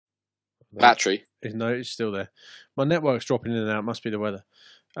Battery. No, it's still there. My network's dropping in and out. Must be the weather.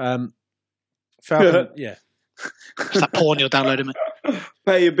 Falcon, yeah. It's that porn you're downloading, mate.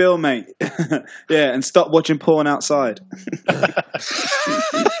 Pay your bill, mate. Yeah, and stop watching porn outside. It's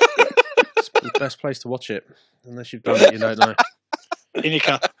the best place to watch it. Unless you've done it, you don't know. In your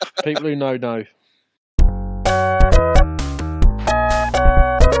car. People who know.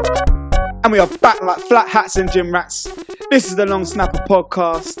 And we are back like flat hats and gym rats. This is the Long Snapper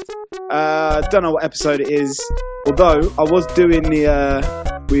podcast. Don't know what episode it is. Although I was doing we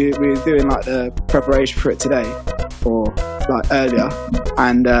were doing like the preparation for it today, or like earlier,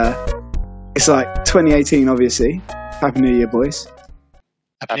 and it's like 2018, obviously. Happy New Year, boys.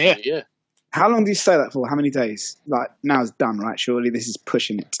 Happy New Year. How long do you say that for? How many days? Like now it's done, right? Surely this is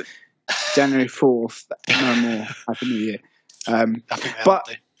pushing it. January 4th, no more. Happy New Year.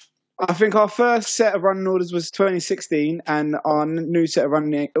 But I think our first set of running orders was 2016, and our new set of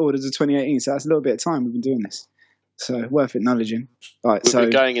running orders are 2018. So that's a little bit of time we've been doing this. So worth acknowledging. Right, We've been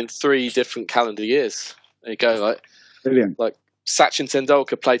going in 3 different calendar years. There you go. Like brilliant. Like Sachin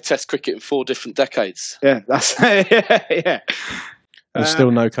Tendulkar played Test cricket in 4 different decades. Yeah, that's yeah. And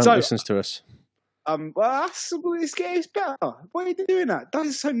still no cunt listens to us. Well, it's better. Why are you doing that? That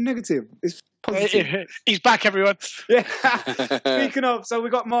is so negative. It's positive. He's back, everyone. Yeah. Speaking of, so we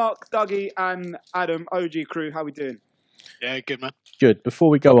got Mark, Dougie, and Adam, OG crew. How we doing? Yeah, good, man. Good. Before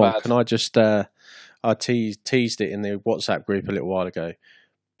we go Not on, bad. can I just I teased it in the WhatsApp group a little while ago,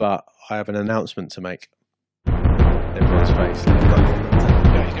 but I have an announcement to make. Everyone's face.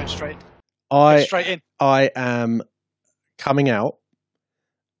 Yeah, he's going straight. Go straight in. I am coming out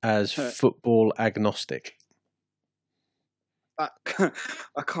as football agnostic. I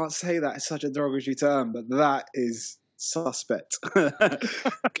can't say that. It's such a derogatory term, but that is suspect.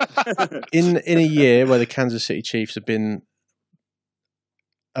 In a year where the Kansas City Chiefs have been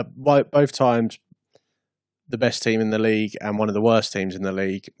both times the best team in the league and one of the worst teams in the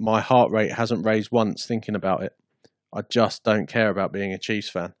league, my heart rate hasn't raised once thinking about it. I just don't care about being a Chiefs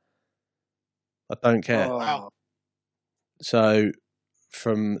fan. I don't care. Oh. Wow. So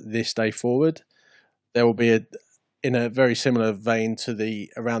from this day forward, there will be in a very similar vein to the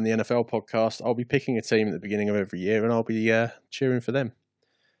Around the NFL podcast, I'll be picking a team at the beginning of every year and I'll be cheering for them.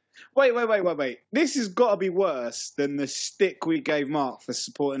 Wait. This has got to be worse than the stick we gave Mark for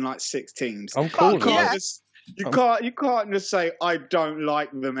supporting like 6 teams. I'm cool with that. You can't just say I don't like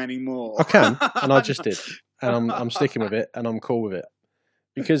them anymore. I can, and I just did. And I'm sticking with it and I'm cool with it.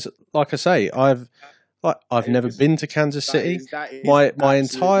 Because like I say, I've never been to Kansas City. My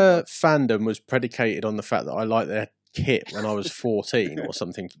entire fandom was predicated on the fact that I liked their kit when I was 14 or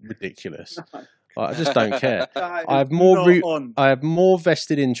something ridiculous. Like, I just don't care. I have more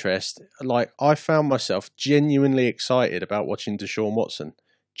vested interest. Like, I found myself genuinely excited about watching Deshaun Watson.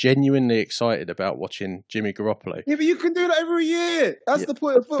 Genuinely excited about watching Jimmy Garoppolo. Yeah, but you can do that every year. That's the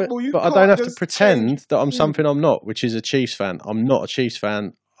point of football. But I don't have to pretend that I'm something I'm not, which is a Chiefs fan. I'm not a Chiefs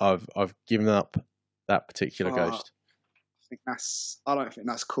fan. I've given up that particular ghost. I don't think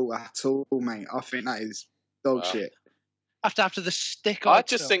that's cool at all, mate. I think that is dog shit. After the stick, I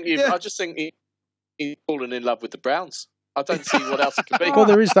just think he's fallen in love with the Browns. I don't see what else it could be. Well,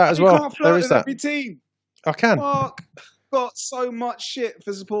 there is that as well. There is that. Every team. I can. Mark got so much shit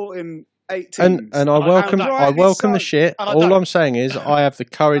for supporting 8 teams. And I welcome the shit. All I'm saying is Oh. I have the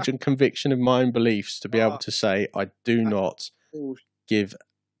courage and conviction of my own beliefs to be able to say I do not give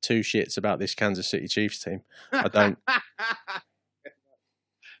 2 shits about this Kansas City Chiefs team. I don't.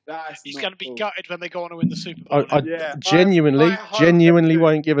 He's going to be gutted when they go on to win the Super Bowl. I genuinely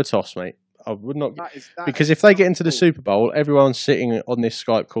won't give a toss, mate. I would not, because if they get into the Super Bowl, everyone sitting on this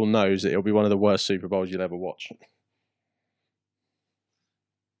Skype call knows that it'll be one of the worst Super Bowls you'll ever watch.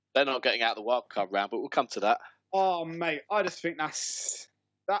 They're not getting out of the wild card round, but we'll come to that. Oh, mate, I just think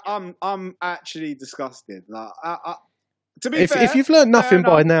I'm actually disgusted. Like, to be fair, if you've learned nothing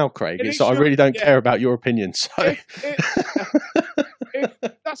by now, Craig, it's that I really don't care about your opinion. So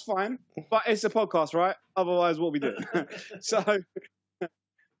that's fine, but it's a podcast, right? Otherwise, what are we doing? So,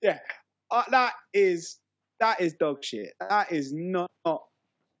 yeah, that is dog shit. That is not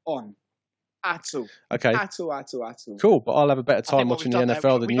on at all. Okay, at all. Cool, but I'll have a better time watching the we've done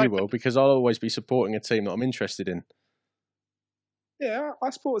NFL there, than you will because I'll always be supporting a team that I'm interested in. Yeah,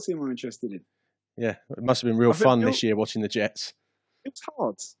 I support a team I'm interested in. Yeah, it must have been real fun this year watching the Jets. It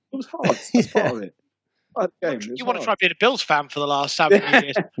was hard. That's part of it. You want to try being a Bills fan for the last 7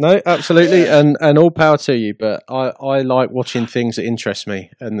 years? No, absolutely, and all power to you. But I like watching things that interest me,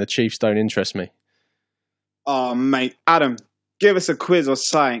 and the Chiefs don't interest me. Oh, mate, Adam, give us a quiz or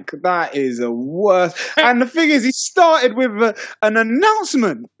something. That is the worst. And the thing is, he started with an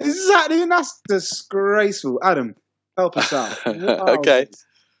announcement. Exactly, and that's disgraceful. Adam, help us out. Okay.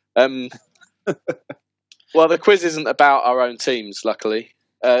 Well, the quiz isn't about our own teams, luckily.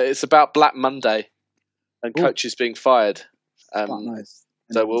 It's about Black Monday and coaches being fired. Nice.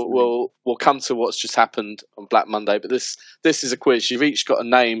 So we'll come to what's just happened on Black Monday. But this is a quiz. You've each got to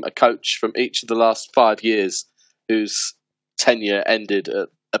name a coach from each of the last 5 years whose tenure ended at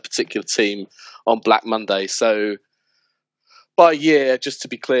a particular team on Black Monday. So by year, just to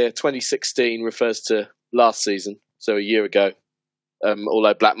be clear, 2016 refers to last season, so a year ago.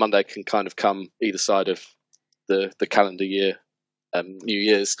 Although Black Monday can kind of come either side of the calendar year, New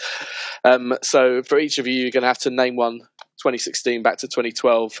Year's. So for each of you, you're going to have to name one, 2016 back to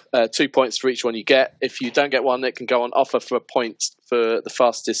 2012. 2 points for each one you get. If you don't get one, it can go on offer for a point for the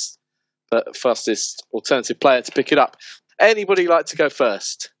fastest alternative player to pick it up. Anybody like to go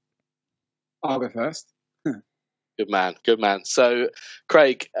first? I'll go first. Good man. So,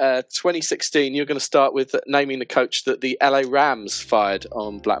 Craig, 2016, you're going to start with naming the coach that the LA Rams fired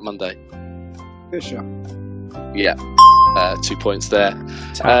on Black Monday. Fisher. Yeah, 2 points there.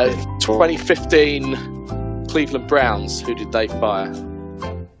 2015, Cleveland Browns, who did they fire?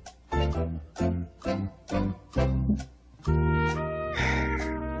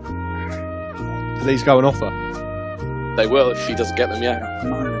 Do these go on offer? They will if he doesn't get them yet.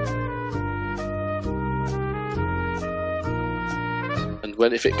 And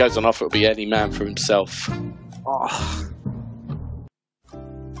if it goes on offer, it'll be any man for himself. Oh.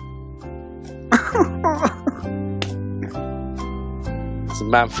 It's a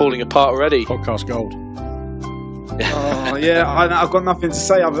man falling apart already. Podcast gold. Oh yeah, I've got nothing to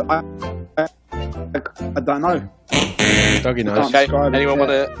say. I don't know. Dougie knows. Okay. Anyone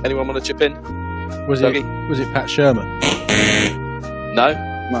want to chip in? Was it Pat Shermer? No.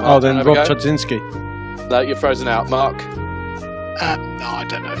 Oh, then Rob Chodzinski. No, you're frozen out. Mark? No, I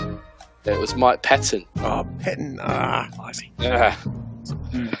don't know. It was Mike Pettin. Oh, Pettin.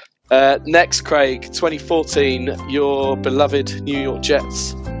 Next, Craig, 2014, your beloved New York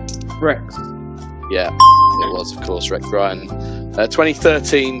Jets. Rex. Yeah, it was, of course, Rex Ryan.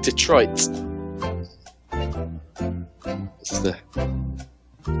 2013, Detroit. This is the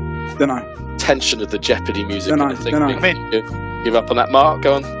tension of the Jeopardy music. Give up on that, Mark.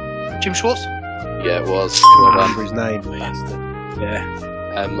 Go on. Jim Schwartz. Yeah, it was. Well done. His name. Yeah.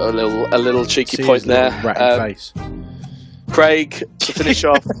 A little cheeky point there. Face. Craig, to finish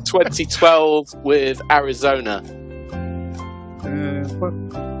off, 2012 with Arizona.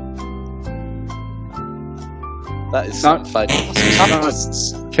 That is some fake.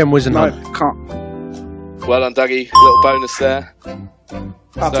 Ken Wisenhunt. No, can't. Well done, Dougie. A little bonus there.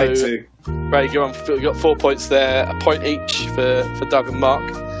 I'll take 2. Craig, you got 4 points there. A point each for Doug and Mark.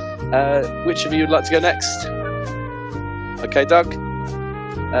 Which of you would like to go next? Okay, Doug.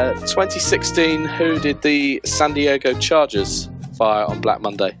 2016, who did the San Diego Chargers fire on Black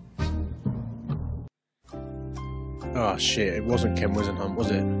Monday? Oh shit, it wasn't Ken Wisenhunt, was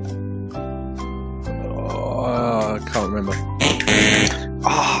it? Oh, I can't remember.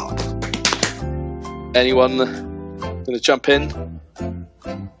 Anyone gonna jump in?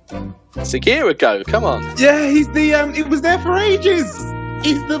 It's a year ago, come on. Yeah, he's the he was there for ages.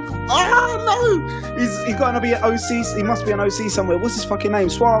 He's the he's got to be an OC. He must be an OC somewhere. What's his fucking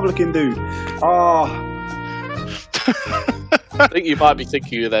name? Suave looking dude. I think you might be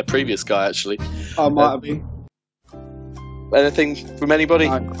thinking of their previous guy, actually. I might have been. Anything from anybody?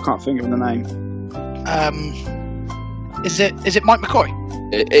 I can't think of the name. Is it Mike McCoy?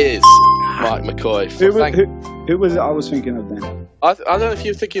 It is Mike McCoy. Who was it I was thinking of then? I don't know if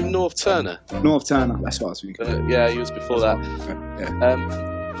you're thinking of North Turner. North Turner, that's what I was thinking. Yeah, he was before that. Yeah.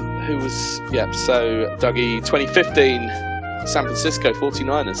 Who was... Yeah, so, Dougie, 2015, San Francisco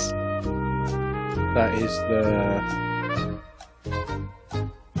 49ers. That is the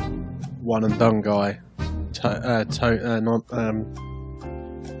one and done guy.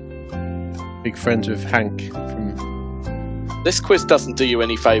 Big friends with Hank from... This quiz doesn't do you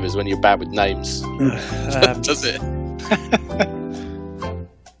any favours when you're bad with names. Does it?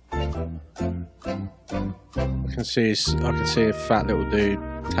 I can see a fat little dude,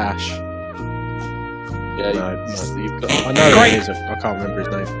 Tash. Yeah, no. You've got... I know who it is. I can't remember his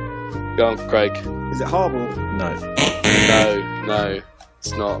name. Go on, Craig. Is it Harbaugh? No,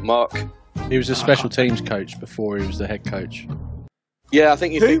 it's not. Mark. He was a special teams coach before he was the head coach. Yeah, I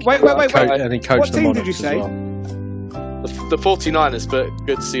think you think... Wait. And he coached what the team Monarchs did you say? as well. The 49ers, but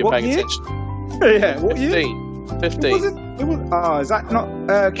good to see you paying attention. Yeah, what 15. year? 15. Is that not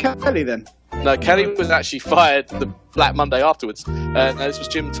Kelly then? No, Kelly was actually fired the Black Monday afterwards. No, this was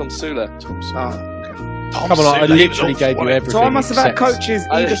Jim Tomsula. Come on, I literally gave you everything. So I must have had coaches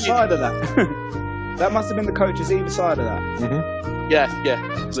either side of that. That must have been the coaches either side of that. Mm-hmm. Yeah,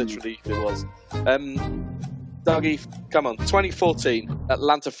 literally it was. Dougie, come on. 2014,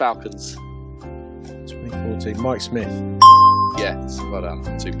 Atlanta Falcons. 2014, Mike Smith. Yes, well done.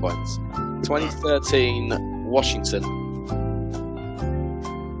 2 points. 2013, Washington.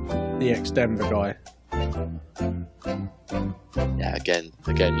 The ex-Denver guy. Yeah, again,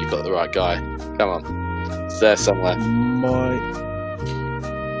 you've got the right guy. Come on. It's there somewhere.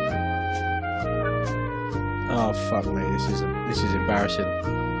 Oh, fuck me. This is embarrassing.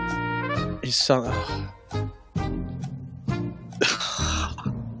 His son...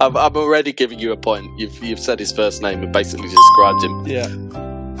 I'm already giving you a point. You've said his first name and basically described him. Yeah.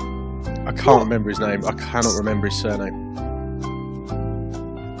 I can't remember his name. I cannot remember his surname.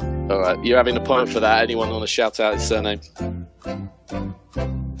 Alright, you're having a point for that. Anyone want to shout out his surname?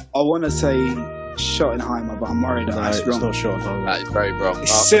 I want to say Schottenheimer, but I'm worried that's it's wrong. Not Schottenheimer. That is very wrong.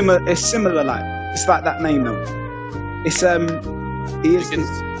 It's similar. It's similar. It's like that name though. It's Who's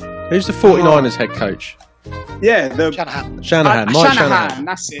the 49ers head coach? Yeah, Shanahan. Mike Shanahan.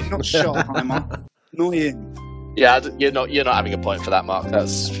 That's it. Not Schottenheimer. Not him. Yeah, you're not having a point for that, Mark.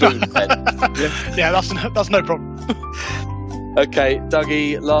 That's food. Yeah, that's no problem. Okay,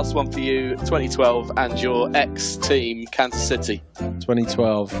 Dougie, last one for you. 2012 and your ex-team, Kansas City.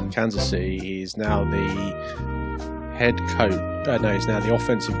 2012, Kansas City is now the head coach. He's now the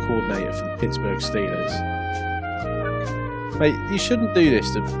offensive coordinator for the Pittsburgh Steelers. Mate, you shouldn't do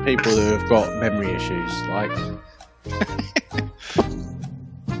this to people who have got memory issues.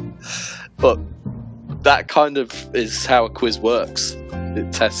 But that kind of is how a quiz works. It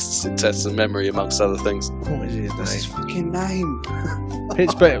tests the memory amongst other things. What is his name? What's his fucking name?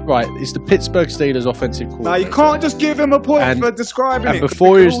 Pittsburgh. Right, it's the Pittsburgh Steelers offensive coordinator. No, you can't just give him a point for describing it. And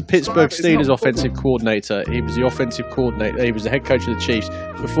before he was the Pittsburgh Steelers offensive coordinator, he was the offensive coordinator. He was the head coach of the Chiefs.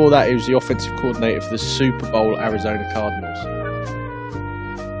 Before that, he was the offensive coordinator for the Super Bowl Arizona Cardinals.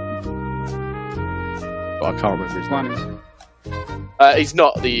 But I can't remember his name. He's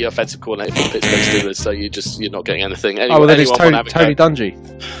not the offensive coordinator for the Pittsburgh Steelers, so you're not getting anything. Anyway, well then it's Tony Dungy.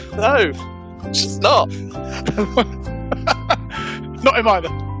 No, it's just not. Not him either.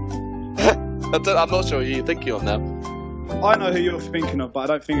 I'm not sure who you're thinking of now. I know who you're thinking of, but I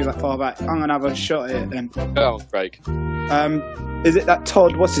don't think it's that far back. I'm gonna have a shot at it then. Go on, Craig. Is it that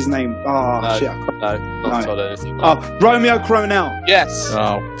Todd? What's his name? Oh no, shit! No, not Todd anything. Romeo Crennel. Yes.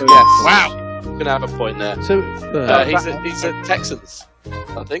 Oh yes. Wow. Gonna have a point there. So he's at Texans.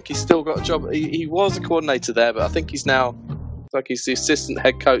 I think he's still got a job. He was a coordinator there, but I think he's now he's the assistant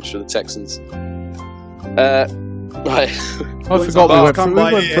head coach for the Texans. Right. I forgot we went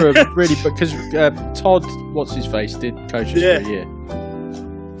for a really because Todd, what's his face, did coach us for a year.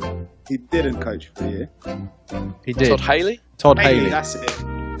 He didn't coach for a year. He did. Todd Haley. Todd Haley. That's it.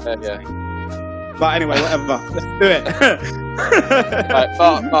 Yeah. But anyway, whatever. Let's do it. Right,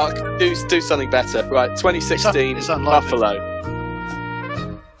 Mark, do something better. Right, 2016 Buffalo.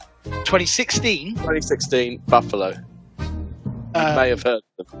 2016 Buffalo. You may have heard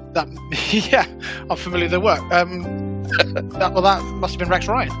of them. Yeah, I'm familiar with their work. That must have been Rex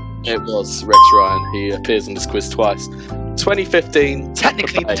Ryan. It was Rex Ryan. He appears in this quiz twice. 2015.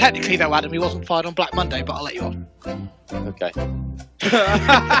 Technically, though, Adam, he wasn't fired on Black Monday, but I'll let you on. Okay.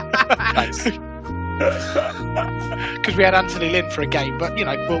 Thanks. Because we had Anthony Lynn for a game, but we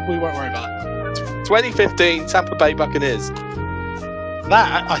won't worry about that. 2015 Tampa Bay Buccaneers.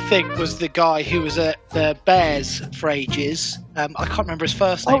 That, I think, was the guy who was at the Bears for ages. I can't remember his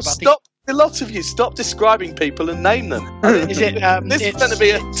first name. Oh, stop! A lot of you, stop describing people and name them. Is it? This is going to be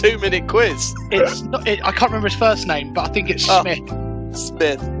a 2-minute quiz. It's not. I can't remember his first name, but I think it's Smith.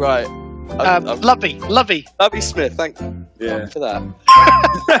 Smith, right? Lovey Smith. Thank you for that.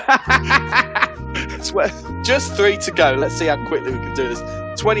 Just 3 to go. Let's see how quickly we can do this.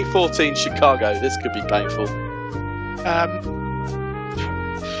 2014 Chicago. This could be painful.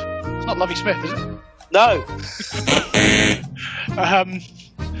 It's not Lovey Smith, is it? No.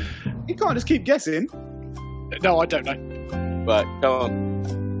 You can't just keep guessing. No, I don't know. Right, come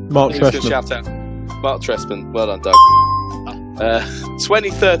on. Mark Trestman. Shout out. Mark Trestman. Well done, Doug.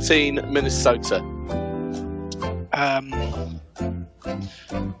 2013 Minnesota.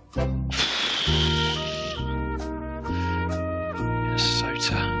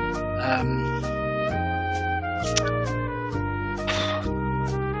 Minnesota.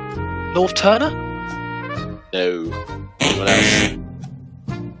 North Turner? No. Anyone else?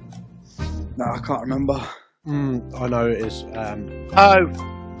 No, I can't remember. I know it is. Oh,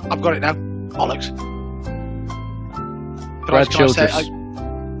 I've got it now. Bollocks. Brad Childress.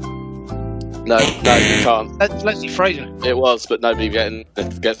 No, you can't. Leslie Fraser. It was, but nobody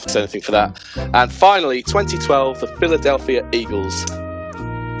gets anything for that. And finally, 2012, the Philadelphia Eagles.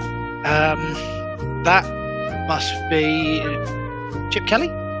 That must be Chip Kelly?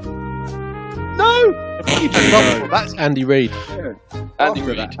 No! That's Andy Reid. Yeah. Andy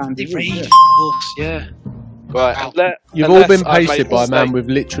Reid. Andy Reid, yeah. of course, yeah. Right. Wow. You've all been pasted by a man with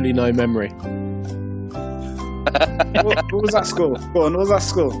literally no memory. What was that score? Go on, what was that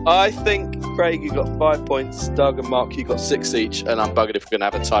score? I think, Craig, you got 5 points. Doug and Mark, you got 6 each. And I'm buggered if we're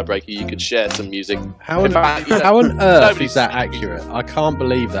going to have a tiebreaker. You could share some music. How on earth is that accurate? I can't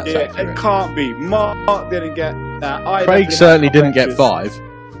believe that's accurate. It can't be. Mark didn't get that. Craig certainly didn't get 5.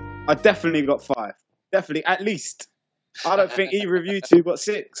 I definitely got 5. Definitely, at least. I don't think either of you two got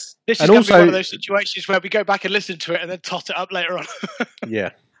 6. This is And going to be also- one of those situations where we go back and listen to it and then tot it up later on. Yeah.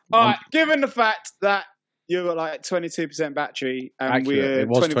 All right, given the fact that you got like 22% battery and Accurate. we're It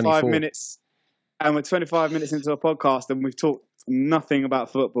was 25 24. minutes and we're 25 minutes into a podcast and we've talked nothing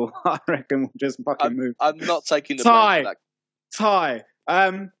about football, I reckon we'll just fucking move. I'm not taking the Tie. blame for Tie.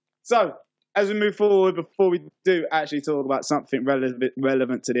 So, as we move forward, before we do actually talk about something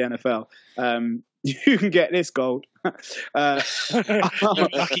relevant to the NFL, you can get this gold.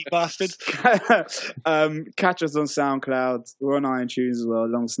 Lucky bastard. Catch us on SoundCloud. We're on iTunes as well,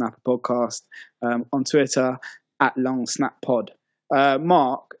 Long Snapper Podcast. On Twitter, @LongSnapPod.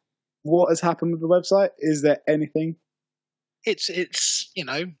 Mark, what has happened with the website? Is there anything? It's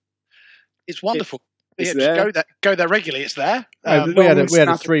wonderful. It's Yeah, there. just go there regularly. It's there. we had a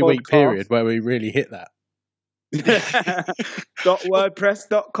Snapper 3-week podcast. period where we really hit that.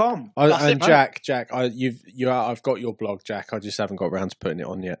 .wordpress.com. That's it, And mate. Jack, I've got your blog, Jack. I just haven't got around to putting it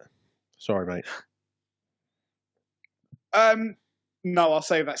on yet. Sorry, mate. No, I'll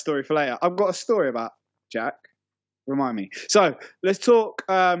save that story for later. I've got a story about Jack. Remind me. So let's talk.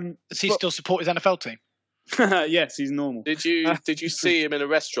 Does he still support his NFL team? Yes, he's normal. Did you see him in a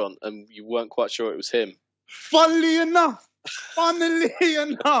restaurant and you weren't quite sure it was him? Funnily enough,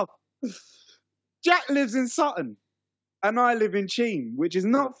 Jack lives in Sutton, and I live in Cheam, which is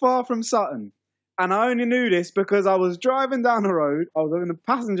not far from Sutton. And I only knew this because I was driving down the road. I was in the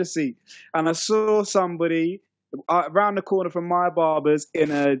passenger seat, and I saw somebody around the corner from my barber's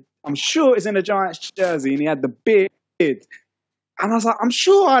I'm sure it's in a Giants jersey, and he had the beard. And I was like, I'm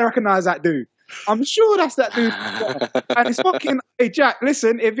sure I recognise that dude. I'm sure that's that dude. And it's fucking, hey Jack,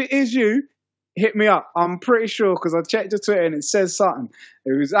 listen, if it is you, hit me up. I'm pretty sure because I checked your Twitter and it says something.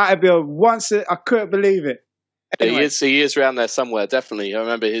 It was out of here once. I couldn't believe it. Anyway, He is around there somewhere, definitely. I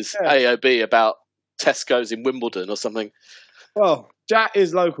remember his AOB about Tesco's in Wimbledon or something. well, Jack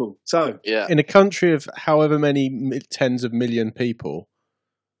is local, so Yeah. In a country of however many tens of million people,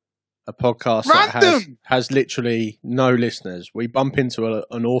 a podcast that Random! has literally no listeners, we bump into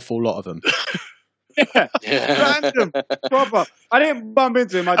an awful lot of them. Yeah. random, proper. I didn't bump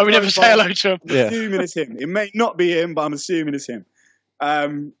into him. Oh, we never say hello to him. I'm assuming it's him. It may not be him, but I'm assuming it's him.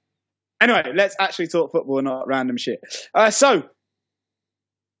 Anyway, let's actually talk football and not random shit.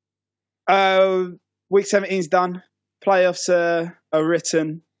 Week 17's done. Playoffs are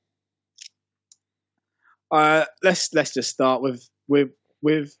written. Let's just start with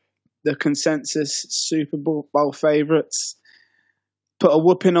the consensus Super Bowl favourites. Put a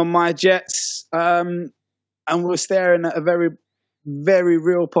whooping on my Jets, and we're staring at a very, very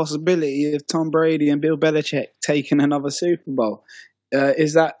real possibility of Tom Brady and Bill Belichick taking another Super Bowl.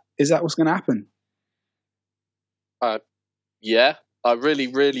 Is that what's going to happen? Yeah. I really,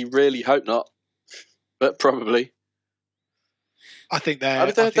 really, really hope not. But probably. I think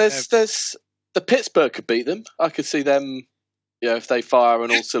there's the Pittsburgh could beat them. I could see them, if they fire on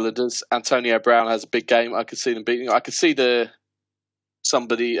all cylinders. Antonio Brown has a big game. I could see them beating. I could see a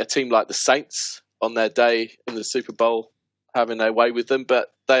team like the Saints on their day in the Super Bowl having their way with them, but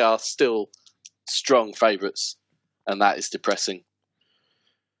they are still strong favourites, and that is depressing.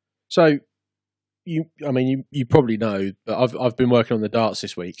 So, you probably know, but I've been working on the darts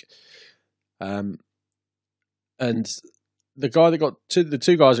this week, and the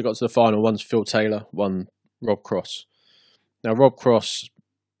two guys that got to the final, one's Phil Taylor, one Rob Cross. Now, Rob Cross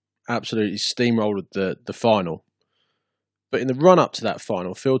absolutely steamrolled the final, but in the run up to that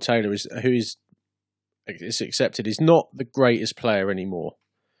final, Phil Taylor is accepted, is not the greatest player anymore.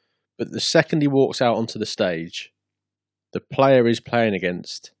 But the second he walks out onto the stage, the player he's playing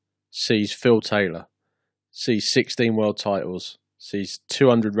against sees Phil Taylor, sees 16 world titles, sees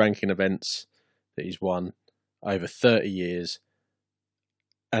 200 ranking events that he's won over 30 years,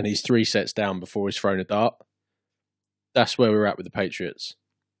 and he's 3 sets down before he's thrown a dart. That's where we're at with the Patriots.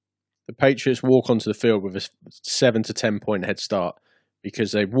 the Patriots walk onto the field with a 7 to 10 point head start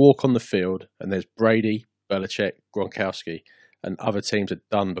because they walk on the field and there's Brady, Belichick, Gronkowski, and other teams are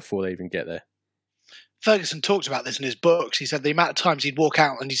done before they even get there. Ferguson talks about this in his books. He said the amount of times he'd walk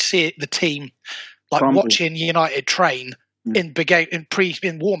out and you'd see the team like Crumble. watching United train in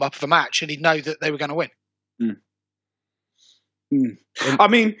warm up of a match, and he'd know that they were going to win. I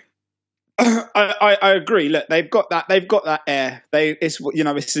mean, I agree. Look, they've got that air.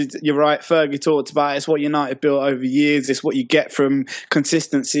 You're right. Fergie talked about it. It's what United built over years. It's what you get from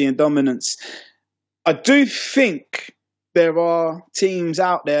consistency and dominance. I do think there are teams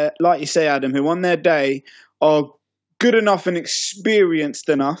out there, like you say, Adam, who on their day are good enough and experienced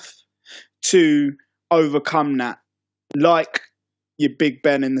enough to overcome that, like your Big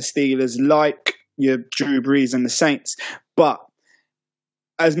Ben and the Steelers, like your Drew Brees and the Saints. But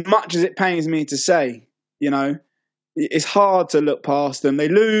as much as it pains me to say, it's hard to look past them. They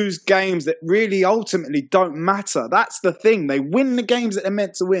lose games that really ultimately don't matter. That's the thing. They win the games that they're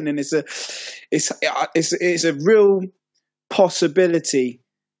meant to win, and it's a real possibility,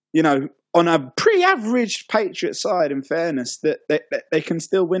 on a pre-average Patriot side, in fairness, that they can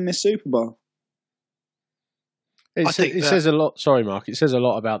still win this Super Bowl. It says a lot. Sorry, Mark. It says a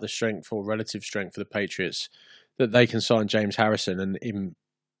lot about the strength or relative strength of the Patriots that they can sign James Harrison and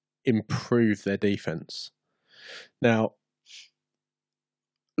improve their defense. Now,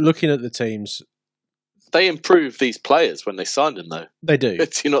 looking at the teams, they improve these players when they sign them, though. They do. Do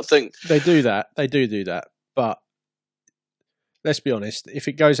you not think they do that? They do that, but let's be honest. If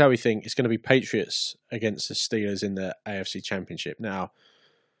it goes how we think, it's going to be Patriots against the Steelers in the AFC Championship. Now,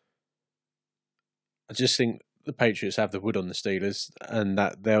 I just think the Patriots have the wood on the Steelers, and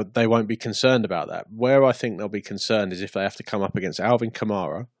that they won't be concerned about that. Where I think they'll be concerned is if they have to come up against Alvin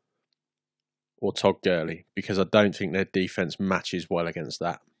Kamara or Todd Gurley, because I don't think their defense matches well against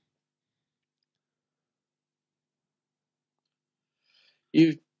that.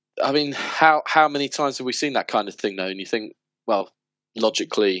 How many times have we seen that kind of thing, though? And you think, well,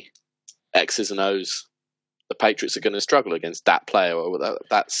 logically, X's and O's, the Patriots are going to struggle against that player or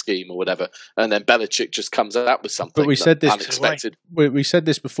that scheme or whatever, and then Belichick just comes out with something. But we said this unexpected. We said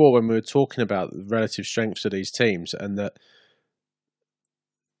this before when we were talking about the relative strengths of these teams, and that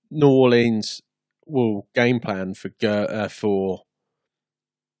New Orleans will game plan for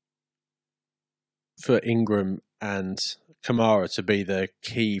Ingram and Kamara to be the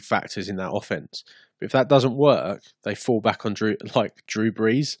key factors in that offense. But if that doesn't work, they fall back on Drew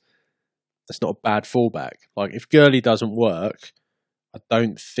Brees. That's not a bad fallback. Like, if Gurley doesn't work, I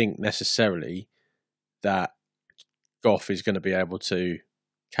don't think necessarily that Goff is going to be able to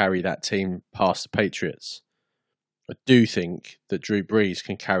carry that team past the Patriots. I do think that Drew Brees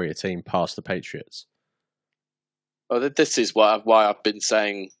can carry a team past the Patriots. Well, this is why I've been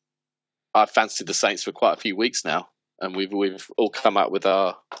saying I've fancied the Saints for quite a few weeks now, and we've all come out with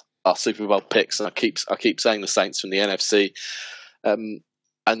our Super Bowl picks, and I keep saying the Saints from the NFC, and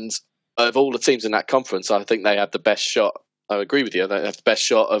of all the teams in that conference, I think they have the best shot. I agree with you. They have the best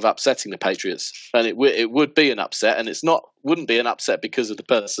shot of upsetting the Patriots, and it would be an upset, and wouldn't be an upset because of the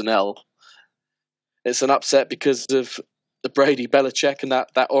personnel. It's an upset because of the Brady Belichick and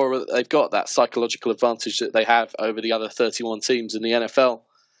that aura that they've got, that psychological advantage that they have over the other 31 teams in the NFL.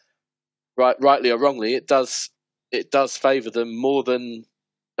 Rightly or wrongly, it does favour them more than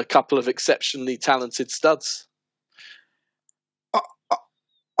a couple of exceptionally talented studs.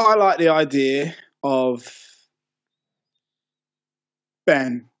 I like the idea of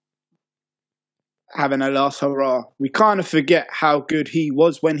Ben having a last hurrah. We kind of forget how good he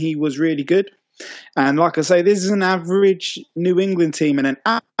was when he was really good. And like I say, this is an average New England team and an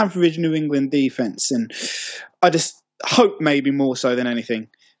average New England defense. And I just hope, maybe more so than anything,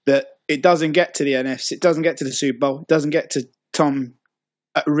 that it doesn't get to the NFC, it doesn't get to the Super Bowl, it doesn't get to Tom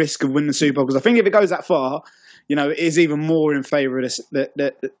at risk of winning the Super Bowl. Because I think if it goes that far, it is even more in favour of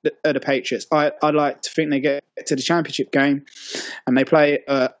the Patriots. I'd like to think they get to the championship game and they play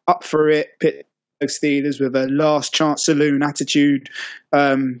up for it, Pittsburgh Steelers with a last chance saloon attitude.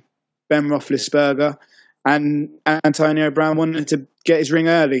 Ben Roethlisberger and Antonio Brown wanted to get his ring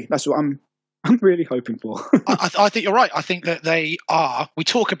early. That's what I'm really hoping for. I think you're right. I think that they are. We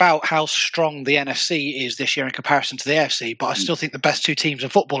talk about how strong the NFC is this year in comparison to the AFC, but I still think the best two teams in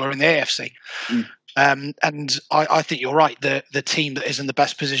football are in the AFC. And I think you're right. The team that is in the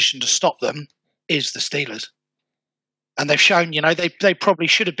best position to stop them is the Steelers. And they've shown, they probably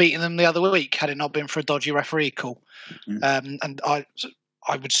should have beaten them the other week had it not been for a dodgy referee call. And I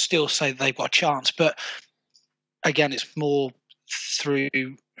would still say they've got a chance. But again, it's more through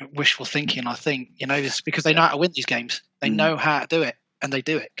wishful thinking, I think. It's because they know how to win these games. They know how to do it. and they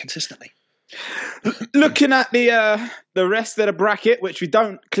do it consistently. Looking at the rest of the bracket, which we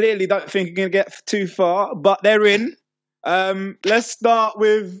clearly don't think are going to get too far, but they're in. Let's start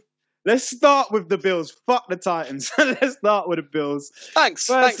with the Bills. Fuck the Titans. Let's start with the Bills. Thanks,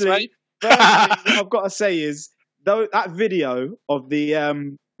 mate. Firstly, what I've got to say is that video of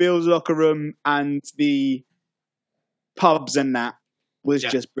the Bills locker room and the pubs and that was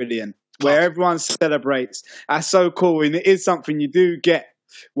just brilliant. Where everyone celebrates. That's so cool, and it is something you do get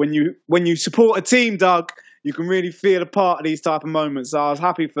when you support a team, Doug. You can really feel a part of these type of moments. So I was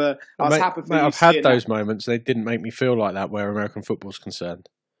happy for. Mate, I've had those moments. They didn't make me feel like that where American football's concerned.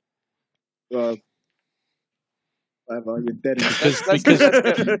 Well, you're dead.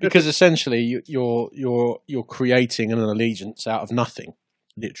 Because essentially you're creating an allegiance out of nothing,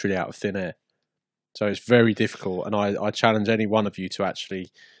 literally out of thin air. So it's very difficult, and I challenge any one of you to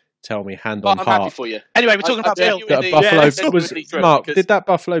actually tell me hand on I'm heart. happy for you. Anyway, we're talking about Bills. Mark, did that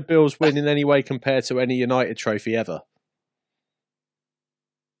Buffalo Bills win in any way compare to any United trophy ever?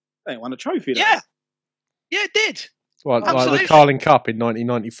 They won a trophy, though. Yeah, it did. Well, like the Carling Cup in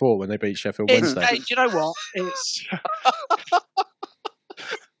 1994 when they beat Sheffield Wednesday. Hey, do you know what? It's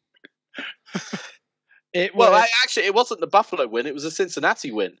actually, it wasn't the Buffalo win; it was a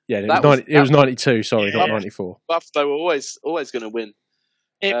Cincinnati win. Yeah, it was 92. Sorry, not 94. Buffalo were always going to win.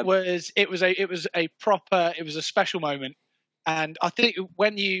 It was a special moment, and I think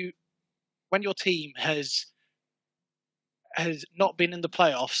when your team has not been in the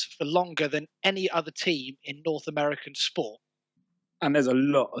playoffs for longer than any other team in North American sport, and there's a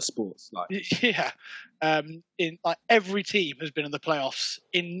lot of sports in every team has been in the playoffs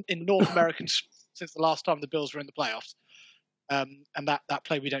in North American since the last time the Bills were in the playoffs, and that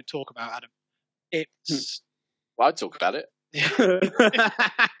play we don't talk about, Adam. It's well, I'd talk about it.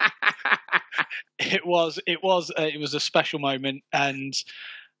 It was a special moment, and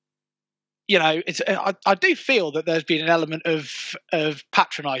I do feel that there's been an element of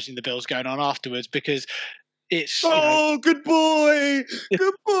patronising the Bills going on afterwards, because it's good boy,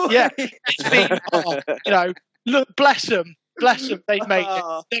 yeah, it's been look, bless them, they've made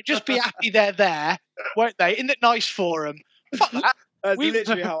it. They'll just be happy they're there, won't they? Isn't it nice for them? Fuck that. That's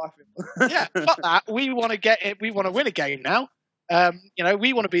literally how I feel. Yeah, fuck that. We want to get it. We want to win a game now.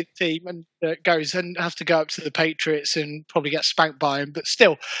 We want to be the team and goes and has to go up to the Patriots and probably get spanked by them. But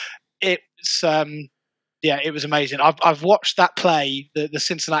still, it's it was amazing. I've watched that play, the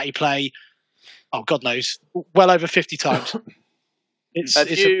Cincinnati play. Oh, God knows, well over 50 times.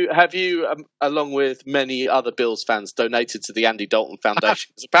 Have you, along with many other Bills fans, donated to the Andy Dalton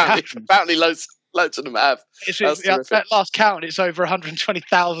Foundation? Apparently, loads of them have. At last count, it's over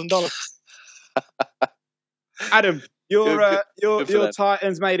 $120,000. Adam, your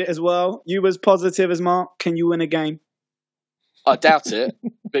Titans made it as well. You was positive as Mark. Can you win a game? I doubt it,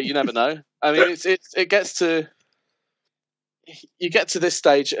 but you never know. I mean, it gets to you get to this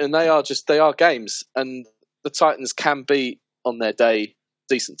stage, and they are games, and the Titans can beat on their day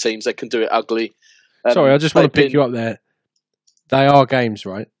decent teams. They can do it ugly. Sorry, I just want to pick you up there. They are games,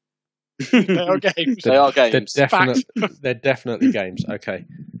 right? They are games. They are games. They're definitely games. Okay.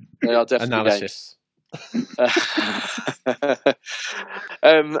 They are definitely analysis.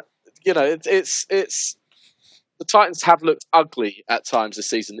 Games. It's the Titans have looked ugly at times this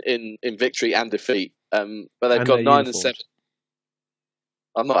season in victory and defeat. But they've got 9-7.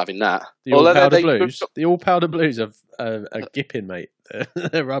 I'm not having that. The all-powder blues. The all-powder blues are gipping, mate.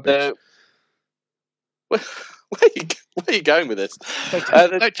 They're rubbish. Where are you going with this?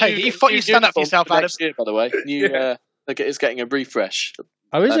 Don't take it. You stand up for yourself, Adam. Year, by the way, it's getting a refresh.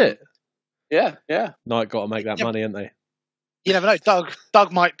 Oh, is it? Yeah. Knight got to make that money, ain't they? You never know.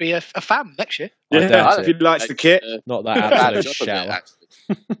 Doug might be a fan next year. Yeah, if he likes the kit. Not that absolute shower.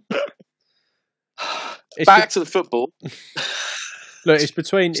 Back to the football. Look, it's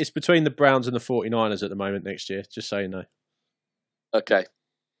between the Browns and the 49ers at the moment next year, just so you know. Okay.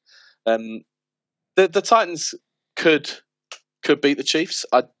 The Titans could beat the Chiefs.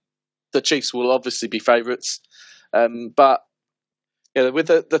 The Chiefs will obviously be favourites. But with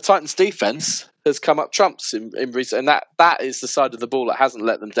the Titans' defence has come up trumps in recent, and that is the side of the ball that hasn't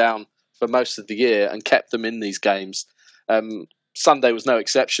let them down for most of the year and kept them in these games. Sunday was no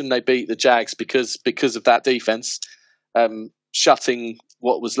exception. They beat the Jags because of that defence, shutting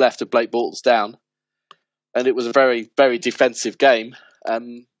what was left of Blake Bortles down, and it was a very, very defensive game.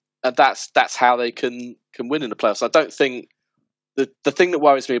 And that's how they can win in the playoffs. I don't think the thing that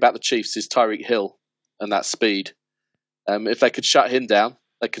worries me about the Chiefs is Tyreek Hill and that speed. If they could shut him down,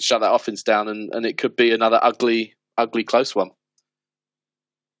 they could shut that offense down, and it could be another ugly close one.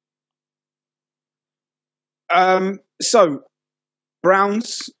 So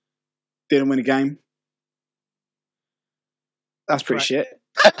Browns didn't win a game. That's pretty shit.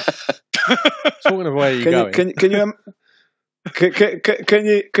 Talking of where you're going.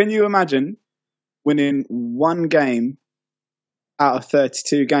 Can you imagine winning one game out of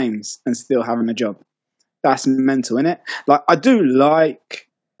 32 games and still having a job? That's mental, isn't it? Like, I do like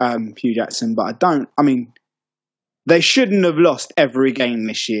Hugh Jackson, but I don't. I mean, they shouldn't have lost every game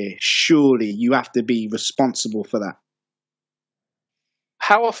this year. Surely you have to be responsible for that.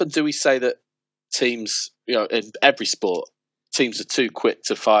 How often do we say that teams, in every sport, teams are too quick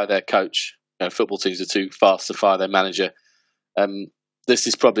to fire their coach? Football teams are too fast to fire their manager. This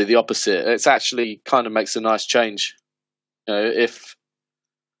is probably the opposite. It's actually kind of makes a nice change. If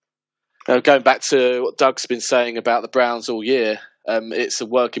going back to what Doug's been saying about the Browns all year, it's a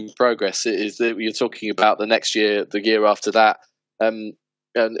work in progress. It is that you're talking about the next year, the year after that.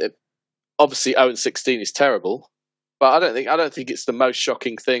 Obviously, 0-16 is terrible, but I don't think it's the most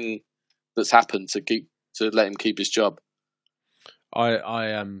shocking thing that's happened to let him keep his job. I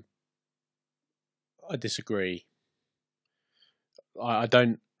disagree. I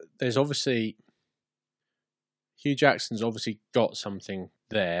don't. There's obviously Hugh Jackson's obviously got something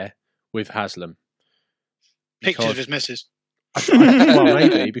there with Haslam. Pictures of his missus. Well,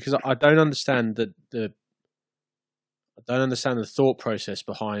 maybe because I don't understand the thought process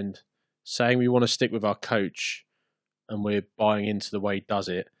behind saying we want to stick with our coach and we're buying into the way he does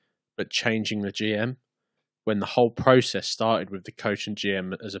it, but changing the GM when the whole process started with the coach and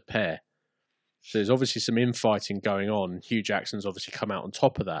GM as a pair. So there's obviously some infighting going on. Hugh Jackson's obviously come out on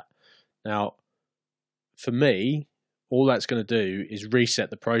top of that. Now, for me, all that's going to do is reset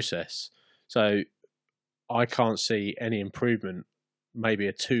the process. So I can't see any improvement, maybe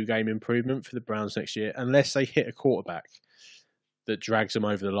a 2-game improvement for the Browns next year, unless they hit a quarterback that drags them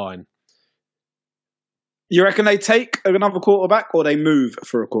over the line. You reckon they take another quarterback or they move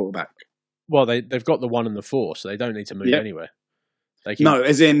for a quarterback? Well, they've got the 1 and the 4, so they don't need to move anywhere.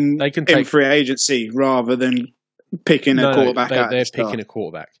 As in free agency rather than picking a quarterback. They're picking a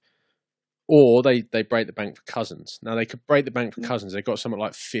quarterback. Or they break the bank for Cousins. Now, they could break the bank for Cousins. They've got something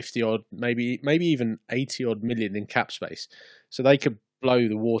like 50-odd, maybe even 80-odd million in cap space. So they could blow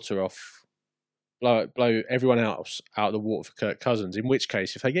the water off, blow everyone else out of the water for Kirk Cousins. In which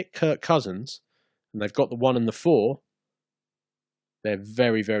case, if they get Kirk Cousins and they've got the 1 and the 4, they're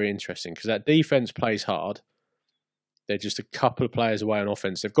very, very interesting because that defense plays hard. They're just a couple of players away on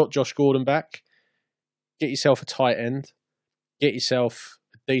offense. They've got Josh Gordon back. Get yourself a tight end. Get yourself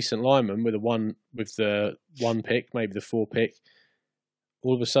a decent lineman with the 1 pick, maybe the 4 pick.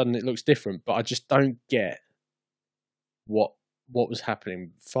 All of a sudden, it looks different. But I just don't get what was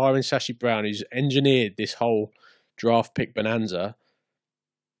happening. Firing Sashi Brown, who's engineered this whole draft pick bonanza,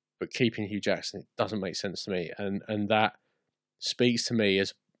 but keeping Hugh Jackson, it doesn't make sense to me. And that speaks to me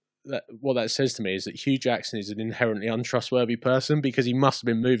as what that says to me is that Hugh Jackson is an inherently untrustworthy person because he must have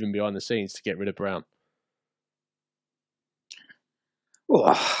been moving behind the scenes to get rid of Brown.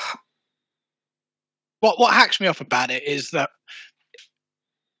 What hacks me off about it is that,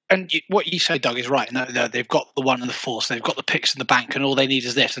 and what you say, Doug, is right. They've got the 1 and the 4, so they've got the picks in the bank, and all they need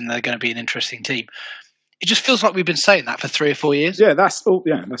is this, and they're going to be an interesting team. It just feels like we've been saying that for 3 or 4 years. Yeah, that's all.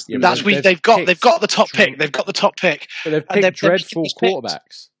 Yeah, they've got the top pick. They've got the top pick. But they've picked dreadful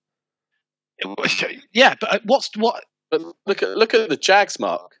quarterbacks. Yeah, but what? But look at the Jags,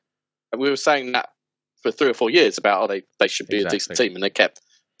 Mark. We were saying that for 3 or 4 years about they should be a decent team, and they kept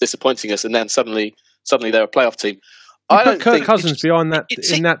disappointing us, and then suddenly they're a playoff team. I don't think Cousins behind that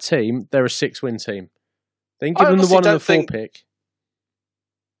in that team. They're a 6-win team. Then give them the 1 and the 4 pick.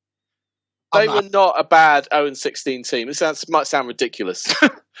 They were not a bad 0-16 team. It might sound ridiculous.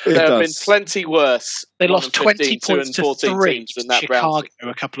 There have been plenty worse. They lost 20 points to 3 teams than that Chicago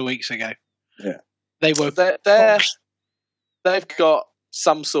a couple of weeks ago. Yeah, they were. They've got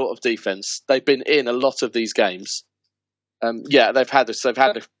some sort of defense. They've been in a lot of these games. They've had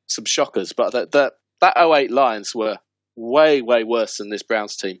some shockers, but that 08 Lions were way worse than this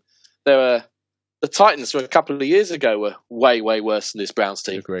Browns team. The Titans a couple of years ago were way worse than this Browns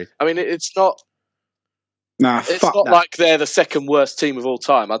team. Agreed. I mean, it's not. Nah, it's not like they're the second worst team of all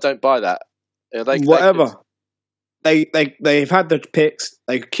time. I don't buy that. Whatever. They've had the picks.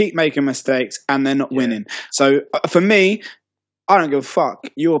 They keep making mistakes, and they're not winning. So for me, I don't give a fuck.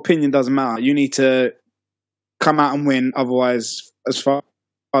 Your opinion doesn't matter. You need to come out and win. Otherwise, as far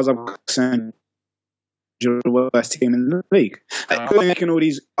as I'm concerned, you're the worst team in the league. You're making all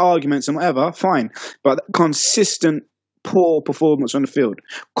these arguments and whatever, fine. But consistent poor performance on the field.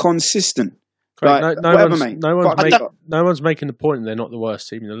 Consistent. Like, no one's making the point that they're not the worst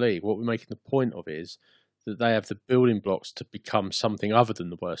team in the league. What we're making the point of is that they have the building blocks to become something other than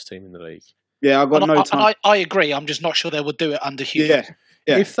the worst team in the league. Yeah, I've got no time. And I agree. I'm just not sure they would do it under Hugh. Yeah.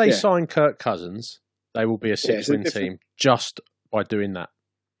 If they sign Kirk Cousins, they will be a 6-win team just by doing that.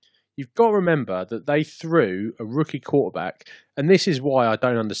 You've got to remember that they threw a rookie quarterback, and this is why I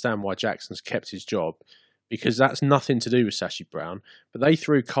don't understand why Jackson's kept his job, because that's nothing to do with Sashi Brown, but they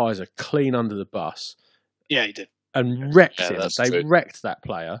threw Kaiser clean under the bus. Yeah, he did. And wrecked him. They true. wrecked that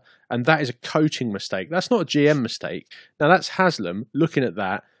player, and that is a coaching mistake. That's not a GM mistake. Now, that's Haslam looking at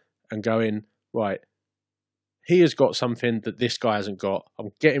that and going, right, he has got something that this guy hasn't got.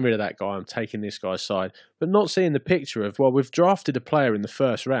 I'm getting rid of that guy. I'm taking this guy's side. But not seeing the picture of, well, we've drafted a player in the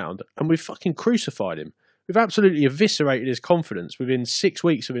first round and we've fucking crucified him. We've absolutely eviscerated his confidence within 6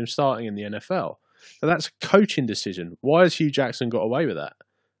 weeks of him starting in the NFL. Now, that's a coaching decision. Why has Hugh Jackson got away with that?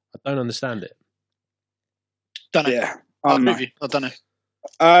 I don't understand it. Don't know. Yeah, I don't know.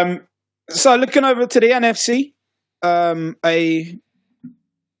 So looking over to the NFC, a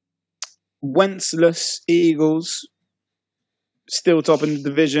Wentzless Eagles still top in the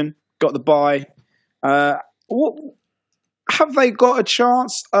division, got the bye. Have they got a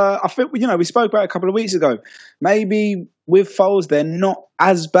chance? I think we spoke about it a couple of weeks ago. Maybe with Foles, they're not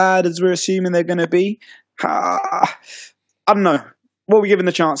as bad as we're assuming they're going to be. I don't know. What are we giving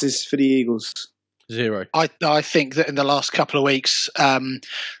the chances for the Eagles? 0. I think that in the last couple of weeks, the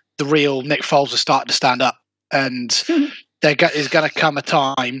real Nick Foles is starting to stand up, and there's going to come a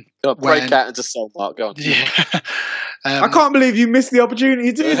time. Break out into soul, Mark. Go on. Yeah, I can't believe you missed the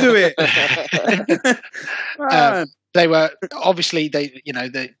opportunity to do it. They were obviously they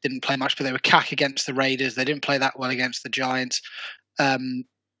didn't play much, but they were cack against the Raiders. They didn't play that well against the Giants.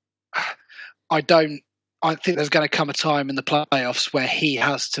 I think there's going to come a time in the playoffs where he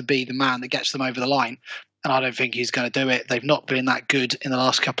has to be the man that gets them over the line, and I don't think he's going to do it. They've not been that good in the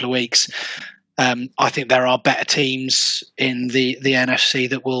last couple of weeks. I think there are better teams in the NFC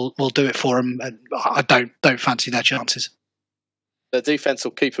that will do it for them. And I don't fancy their chances. Their defense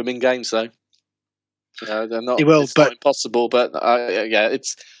will keep them in games, though. They're not. It will, it's not impossible, but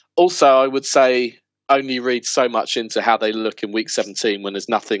it's also, I would say, only read so much into how they look in Week 17 when there's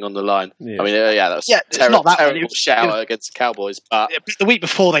nothing on the line. Yeah. I mean, that was terrible shower against the Cowboys. But the week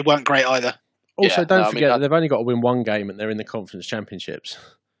before they weren't great either. Also, don't forget they've only got to win one game and they're in the conference championships.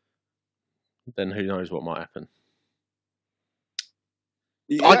 Then who knows what might happen.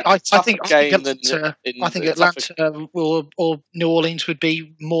 Yeah, I think Atlanta or New Orleans would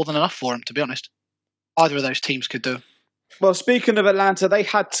be more than enough for them, to be honest. Either of those teams could do. Well, speaking of Atlanta, they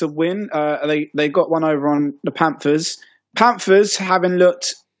had to win. They got one over on the Panthers. Panthers, having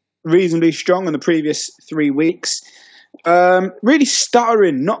looked reasonably strong in the previous 3 weeks, really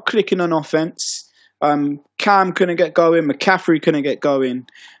stuttering, not clicking on offense. Cam couldn't get going. McCaffrey couldn't get going.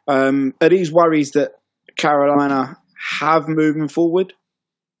 Are these worries that Carolina have moving forward?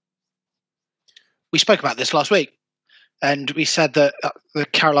 We spoke about this last week, and we said that the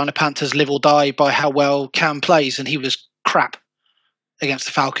Carolina Panthers live or die by how well Cam plays, and he was crap against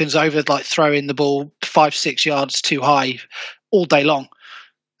the Falcons, throwing the ball 5-6 yards too high all day long.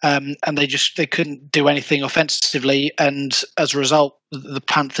 And they couldn't do anything offensively, and as a result, the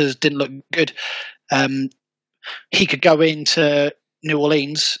Panthers didn't look good. He could go into New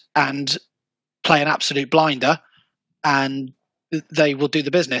Orleans and play an absolute blinder, and they will do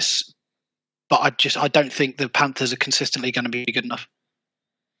the business. But I don't think the Panthers are consistently going to be good enough.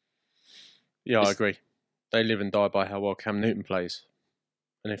 Yeah, I agree. They live and die by how well Cam Newton plays,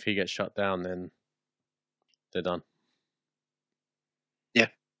 and if he gets shut down, then they're done. Yeah,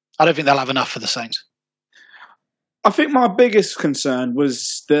 I don't think they'll have enough for the Saints. I think my biggest concern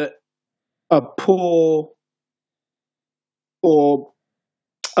was that a poor-ish,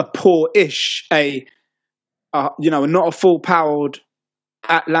 not a full-powered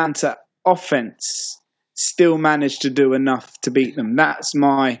Atlanta offense still managed to do enough to beat them. That's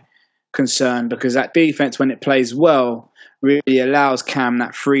my concern, because that defense, when it plays well, really allows Cam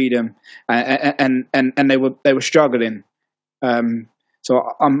that freedom, and they were struggling. So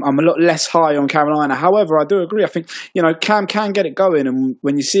I'm a lot less high on Carolina. However, I do agree. I think Cam can get it going, and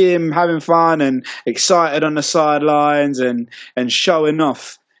when you see him having fun and excited on the sidelines and showing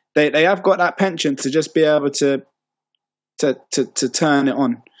off, they have got that penchant to just be able to turn it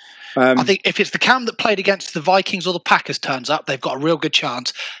on. I think if it's the Cam that played against the Vikings or the Packers turns up, they've got a real good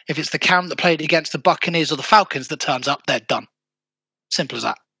chance. If it's the Cam that played against the Buccaneers or the Falcons that turns up, they're done. Simple as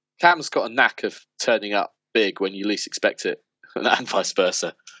that. Cam's got a knack of turning up big when you least expect it, and vice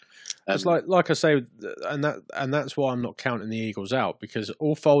versa. It's like I say, and that's why I'm not counting the Eagles out, because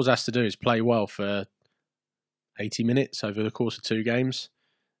all Foles has to do is play well for 80 minutes over the course of 2 games,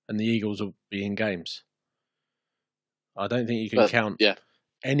 and the Eagles will be in games. I don't think you can count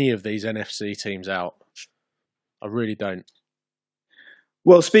any of these NFC teams out. I really don't.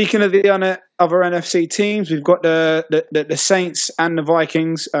 Well, speaking of the other NFC teams, we've got the Saints and the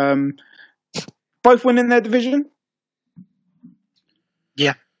Vikings, both winning their division.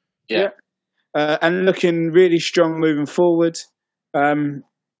 Yeah. And looking really strong moving forward.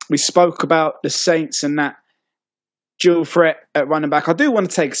 We spoke about the Saints and that dual threat at running back. I do want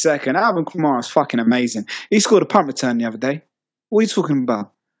to take a second. Alvin Kamara is fucking amazing. He scored a punt return the other day. What are you talking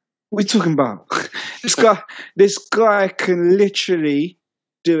about? This guy can literally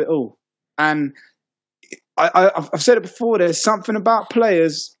do it all. And I've said it before, there's something about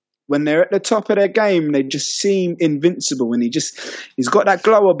players when they're at the top of their game, they just seem invincible, and he's got that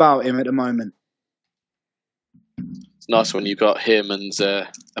glow about him at the moment. It's nice when you've got him and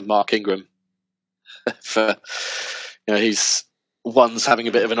Mark Ingram. For he's one's having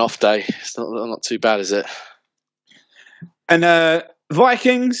a bit of an off day. It's not too bad, is it? And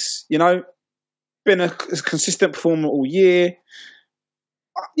Vikings, been a consistent performer all year.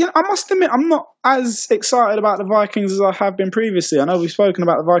 I must admit, I'm not as excited about the Vikings as I have been previously. I know we've spoken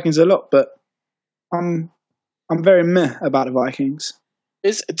about the Vikings a lot, but I'm very meh about the Vikings.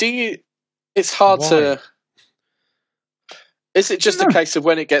 It's hard Why? to. Is it just a case of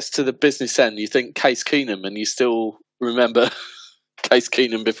when it gets to the business end, you think Case Keenum, and you still remember Case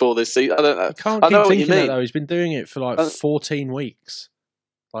Keenum before this season? I don't know. You can't keep thinking that though. He's been doing it for 14 weeks.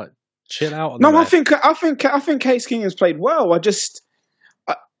 Like, chill out. I think Case Keenum's played well.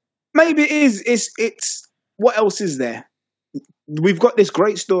 Maybe it is. It's what else is there? We've got this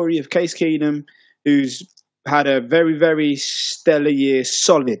great story of Case Keenum, who's had a very, very stellar year,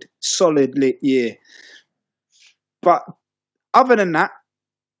 solid lit year. But other than that,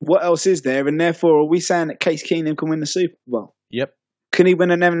 what else is there? And therefore, are we saying that Case Keenum can win the Super Bowl? Yep. Can he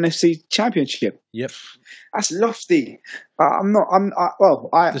win an NFC championship? Yep. That's lofty.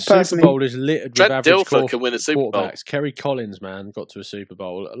 The Super Bowl is littered with average can win a Super Bowl. quarterbacks. Kerry Collins, man, got to a Super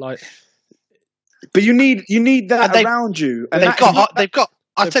Bowl. But you need that around you. And they've got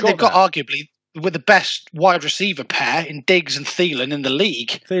arguably with the best wide receiver pair in Diggs and Thielen in the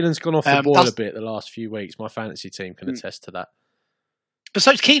league. Thielen's gone off the boil a bit the last few weeks. My fantasy team can attest to that. But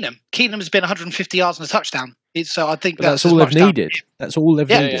so's Keenum. Keenum has been 150 yards and a touchdown. So I think that's all they've needed. That's all they've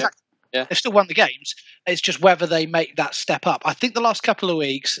needed. Exactly. Yeah. They've still won the games. It's just whether they make that step up. I think the last couple of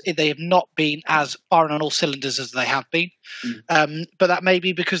weeks, they have not been as firing on all cylinders as they have been. But that may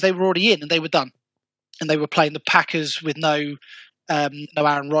be because they were already in and they were done. And they were playing the Packers with no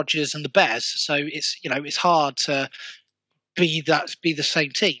Aaron Rodgers and the Bears. So it's hard to be the same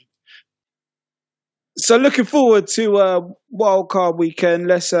team. So looking forward to wildcard weekend.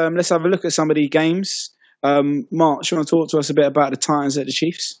 Let's have a look at some of these games. Mark, you want to talk to us a bit about the Titans at the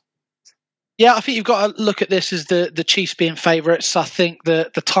Chiefs? Yeah, I think you've got to look at this as the Chiefs being favourites. I think the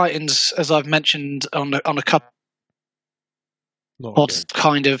Titans, as I've mentioned on a couple,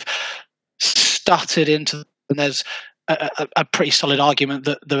 kind of stuttered into. And there's a pretty solid argument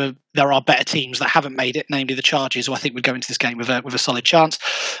that there are better teams that haven't made it, namely the Chargers, who I think would go into this game with a solid chance.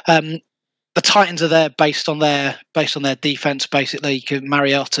 The Titans are there based on their defense. Basically,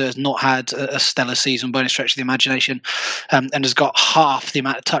 Mariota has not had a stellar season by any stretch of the imagination, and has got half the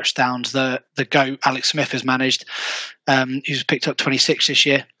amount of touchdowns the GOAT Alex Smith has managed, who's picked up 26 this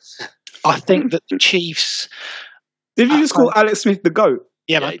year. I think that the Chiefs. Did you just call Alex Smith the GOAT?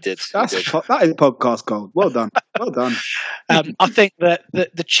 Yeah, he did. That is podcast gold. Well done. Well done. I think that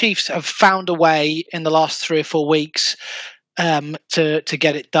the Chiefs have found a way in the last 3 or 4 weeks to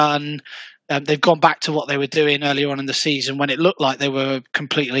get it done. They've gone back to what they were doing earlier on in the season when it looked like they were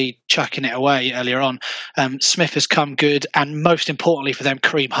completely chucking it away earlier on. Smith has come good, and most importantly for them,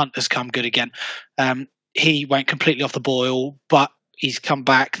 Kareem Hunt has come good again. He went completely off the boil, but he's come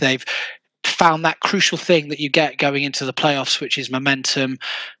back. They've found that crucial thing that you get going into the playoffs, which is momentum.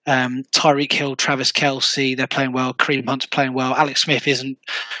 Tyreek Hill, Travis Kelce, they're playing well. Kareem Hunt's playing well. Alex Smith isn't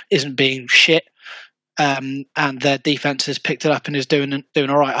being shit. And their defense has picked it up and is doing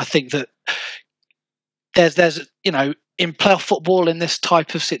all right. I think that there's in playoff football in this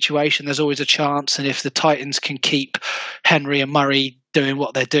type of situation, there's always a chance. And if the Titans can keep Henry and Murray doing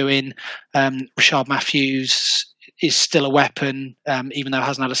what they're doing, Rashard Matthews is still a weapon, even though it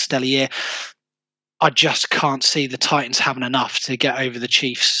hasn't had a stellar year. I just can't see the Titans having enough to get over the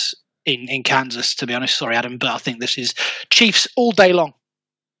Chiefs in Kansas, to be honest. Sorry, Adam, but I think this is Chiefs all day long.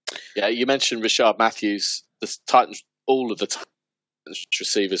 Yeah, you mentioned Rashard Matthews. The Titans, all of the Titans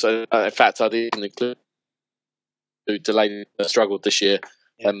receivers. In fact, I didn't include who delayed struggled this year.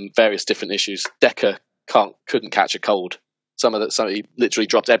 Various different issues. Decker couldn't catch a cold. Some he literally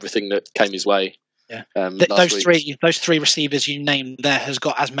dropped everything that came his way. Yeah, those three receivers you named there has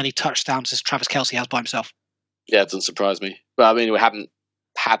got as many touchdowns as Travis Kelce has by himself. Yeah, it doesn't surprise me. But I mean, we haven't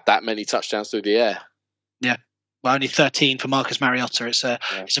had that many touchdowns through the air. Yeah, well, only 13 for Marcus Mariota. It's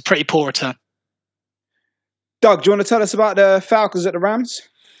a pretty poor return. Doug, do you want to tell us about the Falcons at the Rams?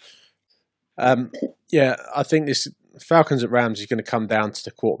 Yeah, I think this Falcons at Rams is going to come down to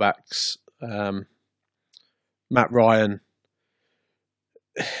the quarterbacks. Matt Ryan.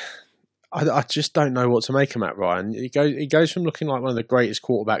 I just don't know what to make of Matt Ryan. He goes from looking like one of the greatest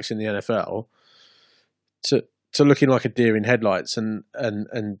quarterbacks in the NFL to looking like a deer in headlights. And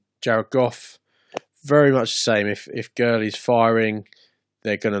Jared Goff, very much the same. If Gurley's firing,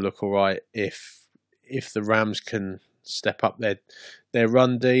 they're going to look all right. If the Rams can step up their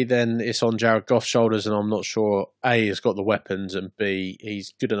run D, then it's on Jared Goff's shoulders, and I'm not sure A, has got the weapons, and B,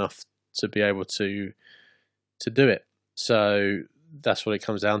 he's good enough to be able to do it. So that's what it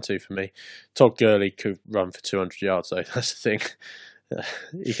comes down to for me. Todd Gurley could run for 200 yards, though. That's the thing.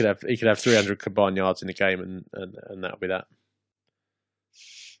 He could have 300 combined yards in the game, and that'll be that.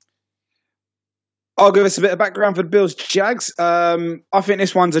 I'll give us a bit of background for the Bills Jags. I think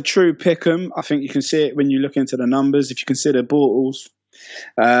this one's a true pick'em. I think you can see it when you look into the numbers. If you consider Bortles,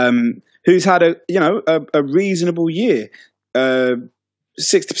 who's had a reasonable year,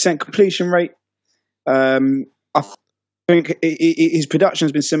 60% completion rate. I think his production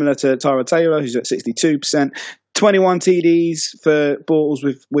has been similar to Tyrod Taylor, who's at 62%. 21 TDs for Bortles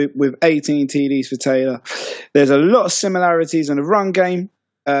with 18 TDs for Taylor. There's a lot of similarities in the run game.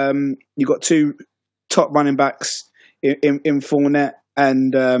 You've got two top running backs in Fournette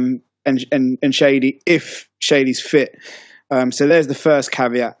and Shady, if Shady's fit. So there's the first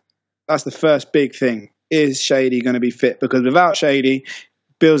caveat. That's the first big thing. Is Shady going to be fit? Because without Shady,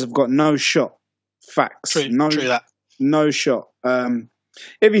 Bills have got no shot. Facts. True that. No shot.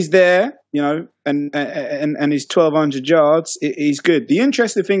 If he's there, and he's 1,200 yards, he's good. The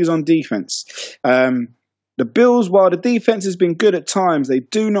interesting thing is on defense. The Bills, while the defense has been good at times, they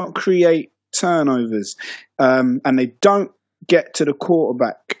do not create turnovers, and they don't get to the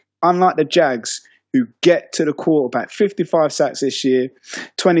quarterback. Unlike the Jags, who get to the quarterback. 55 sacks this year,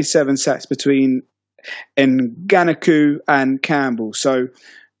 27 sacks between Nganaku and Campbell. So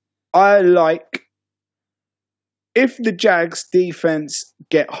I like, if the Jags defense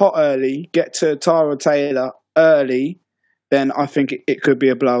get hot early, get to Tyrod Taylor early, then I think it could be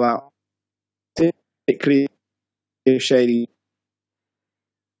a blowout. Particularly if Shady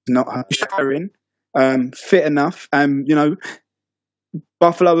not firing, fit enough, and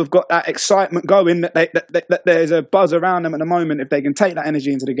Buffalo have got that excitement going. That there's a buzz around them at the moment. If they can take that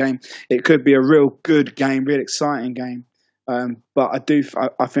energy into the game, it could be a real good game, real exciting game. But I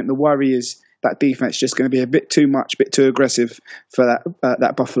think the worry is that defense just going to be a bit too much, a bit too aggressive for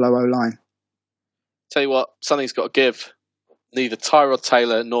that Buffalo O-line. Tell you what, something's got to give. Neither Tyrod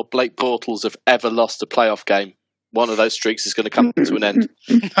Taylor nor Blake Bortles have ever lost a playoff game. One of those streaks is going to come to an end.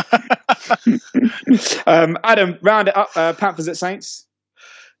 Adam, round it up. Panthers at Saints.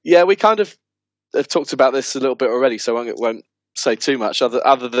 Yeah, we kind of have talked about this a little bit already, so I won't say too much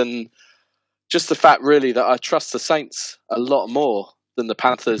other than just the fact, really, that I trust the Saints a lot more than the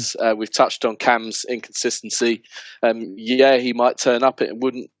Panthers. We've touched on Cam's inconsistency. Yeah, he might turn up. It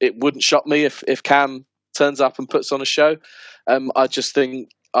wouldn't shock me if Cam turns up and puts on a show. I just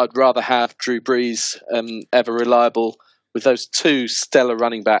think I'd rather have Drew Brees, ever reliable, with those two stellar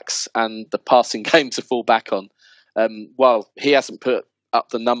running backs and the passing game to fall back on. While he hasn't put up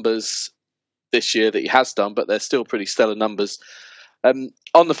the numbers this year that he has done, but they're still pretty stellar numbers.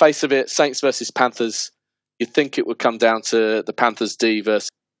 On the face of it, Saints versus Panthers, you'd think it would come down to the Panthers D versus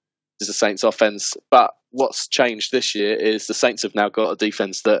the Saints offense. But what's changed this year is the Saints have now got a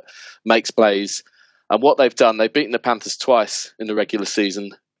defense that makes plays. And what they've done, they've beaten the Panthers twice in the regular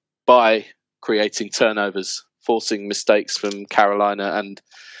season by creating turnovers, forcing mistakes from Carolina and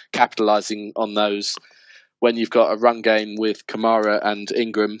capitalizing on those. When you've got a run game with Kamara and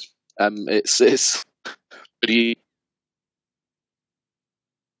Ingram, it's pretty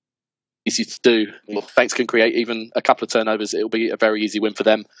easy to do. Well, Saints can create even a couple of turnovers. It'll be a very easy win for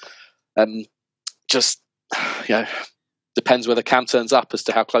them. Depends whether Cam turns up as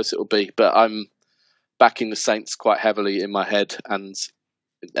to how close it will be. But I'm backing the Saints quite heavily in my head and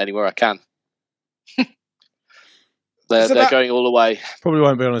anywhere I can. They're going all the way. Probably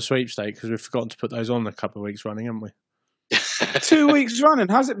won't be on a sweepstake because we've forgotten to put those on a couple of weeks running, haven't we? 2 weeks running.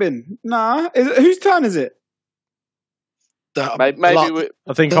 How's it been? Nah. Whose turn is it? Maybe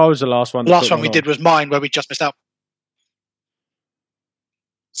I think I was the last one. The last one we did was mine, where we just missed out.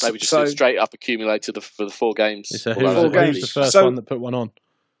 Maybe just do straight up accumulated for the 4 games. So who's the first one that put one on?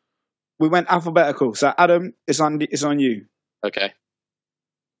 we went alphabetical. So Adam, it's on you. Okay.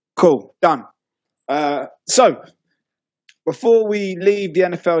 Cool. Done. So before we leave the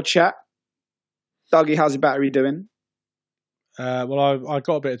NFL chat, Dougie, how's your battery doing? Well, I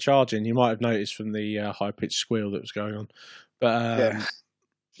got a bit of charging. You might have noticed from the high-pitched squeal that was going on. But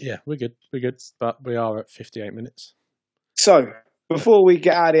yeah, we're good. We're good. But we are at 58 minutes. So before we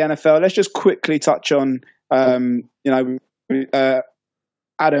get out of the NFL, let's just quickly touch on, Adam, we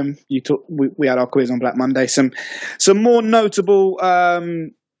had our quiz on Black Monday. Some more notable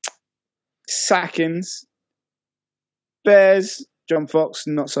sackings. Bears, John Fox,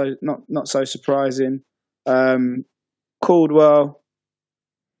 not so surprising. Caldwell,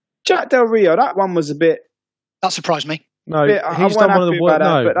 Jack Del Rio. That one was a bit. That surprised me. No, he's done one of the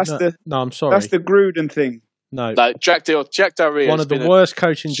worst. No, I'm sorry. That's the Gruden thing. No, Jack Del Rio. One of the worst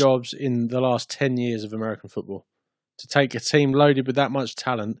coaching jobs in the last 10 years of American football. To take a team loaded with that much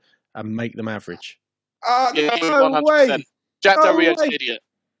talent and make them average. No way. Jack Del Rio's an idiot.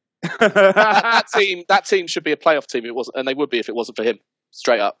 that team should be a playoff team. It wasn't, and they would be if it wasn't for him.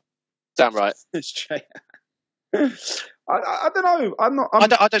 Straight up, damn right. Straight up. I don't know.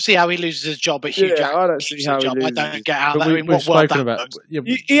 I don't see how he loses his job at Hugh Jackson. I don't see how he loses. I don't get how that. We've spoken about.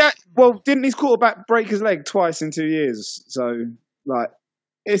 Well, didn't his quarterback break his leg twice in 2 years? So,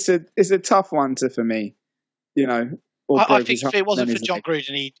 it's a tough one for me. I think if it wasn't for John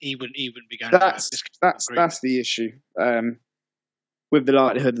Gruden, he wouldn't be going. That's the issue. With the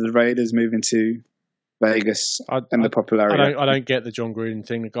likelihood of the Raiders moving to Vegas and the popularity. I don't get the John Gruden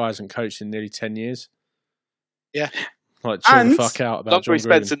thing. The guy hasn't coached in nearly 10 years. Yeah. Chill the fuck out about John Gruden. The longer he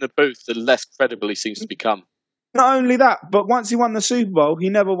spends in the booth, the less credible he seems to become. Not only that, but once he won the Super Bowl, he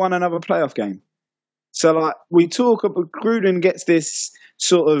never won another playoff game. So, we talk about Gruden gets this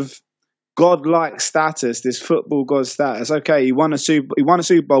sort of godlike status, this football god status. Okay, he won a Super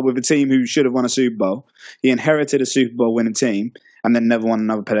Bowl with a team who should have won a Super Bowl. He inherited a Super Bowl winning team and then never won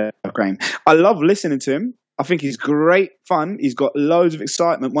another playoff game. I love listening to him. I think he's great fun. He's got loads of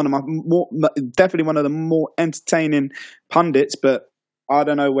excitement. Definitely one of the more entertaining pundits, but I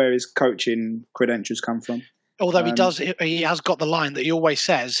don't know where his coaching credentials come from. Although he has got the line that he always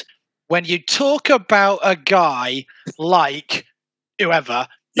says, when you talk about a guy like whoever,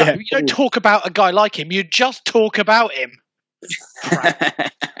 you don't talk about a guy like him. You just talk about him.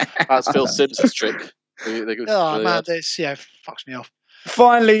 That's Phil Simms' trick. Man, this fucks me off.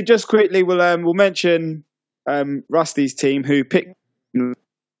 Finally, just quickly, we'll mention Rusty's team who picked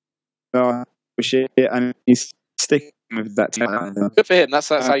shit and he's sticking with that team. Good for him. That's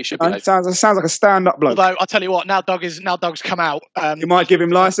how you should be. Sounds like a stand-up bloke. Although I tell you what, now Doug's come out. You might give him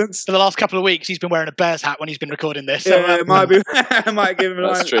license. For the last couple of weeks, he's been wearing a Bears hat when he's been recording this. Yeah, might give him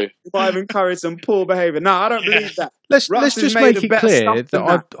license. That's true. Might have encouraged some poor behaviour. No, I don't believe that. Let's just make it clear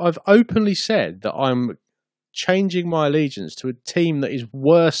that I've openly said that I'm changing my allegiance to a team that is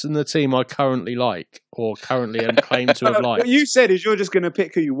worse than the team I currently like or currently am claimed to have liked. What you said is you're just going to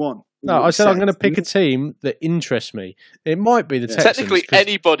pick who you want. No, I said I'm going to pick a team that interests me. It might be the Texans. Technically,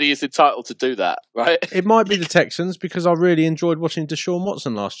 anybody is entitled to do that, right? It might be the Texans because I really enjoyed watching Deshaun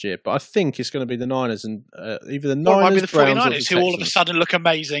Watson last year, but I think it's going to be the Niners and either the Niners, or it might be the 49ers, Browns, or the who all of a sudden look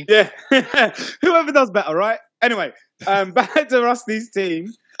amazing. Yeah, whoever does better, right? Anyway, back to Rusty's team.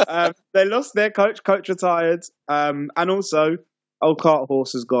 They lost their coach. Coach retired, and also old cart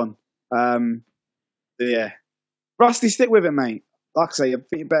horse has gone. Yeah, Rusty, stick with it, mate. Like I say, you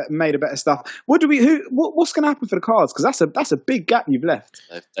made a better stuff. What's going to happen for the Cards? Because that's a big gap you've left.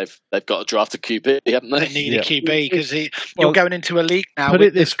 They've got to draft a QB, haven't they? They need a QB because you're going into a league now. Put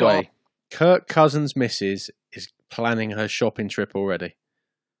it this way: Kirk Cousins' missus is planning her shopping trip already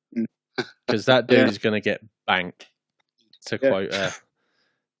because that dude is going to get banked. To quote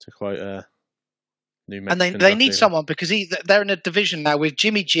New Mexican. And they need someone because they're in a division now with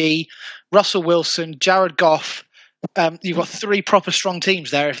Jimmy G, Russell Wilson, Jared Goff. You've got three proper strong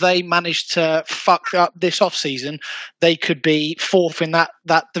teams there. If they manage to fuck up this offseason, they could be fourth in that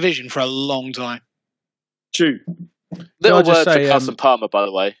division for a long time. True. Little word for Carson Palmer, by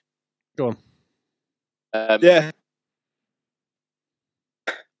the way. Go on. Yeah.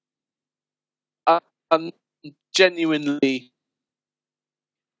 I'm genuinely,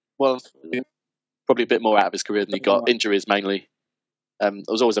 probably a bit more out of his career than he got. Injuries mainly. I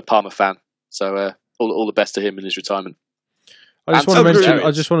was always a Palmer fan, so all the best to him in his retirement. I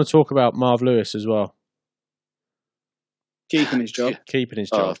just want to talk about Marv Lewis as well. Keeping his job.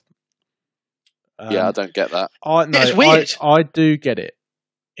 Yeah, I don't get that. It's weird. I do get it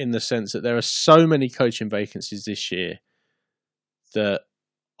in the sense that there are so many coaching vacancies this year that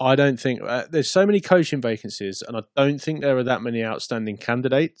I don't think there's so many coaching vacancies, and I don't think there are that many outstanding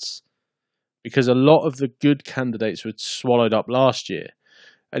candidates. because a lot of the good candidates were swallowed up last year.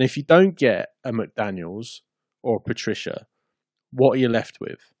 And if you don't get a McDaniels or a Patricia, what are you left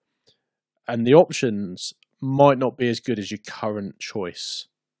with? And the options might not be as good as your current choice,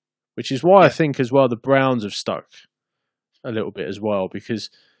 which is why I think as well the Browns have stuck a little bit as well, because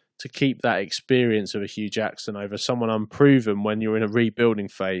to keep that experience of a Hugh Jackson over someone unproven when you're in a rebuilding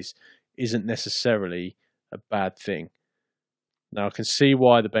phase isn't necessarily a bad thing. Now, I can see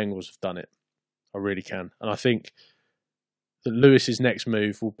why the Bengals have done it. I really can. And I think that Lewis's next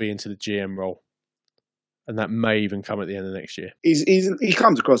move will be into the GM role. And that may even come at the end of next year. He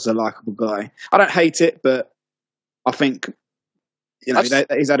comes across as a likeable guy. I don't hate it, but I think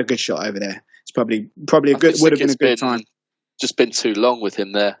he's had a good shot over there. It's probably a good would have been a good time. Just been too long with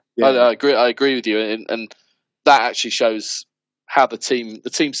him there. Yeah. I agree with you, and that actually shows how the team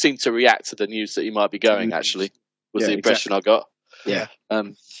seemed to react to the news that he might be going. Actually, was the impression I got. Yeah.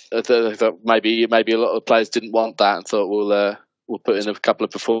 I thought maybe a lot of players didn't want that and thought we'll put in a couple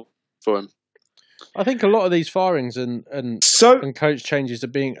of performances for him. I think a lot of these firings and coach changes are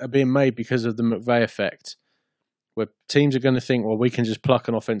being made because of the McVay effect, where teams are going to think, well, we can just pluck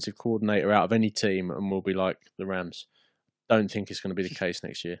an offensive coordinator out of any team and we'll be like the Rams. Don't think it's going to be the case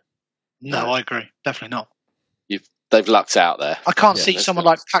next year. No, I agree. Definitely not. They've lucked out there. I can't see someone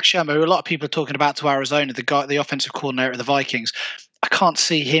like Pat Shermer, who a lot of people are talking about, to Arizona, the offensive coordinator of the Vikings. I can't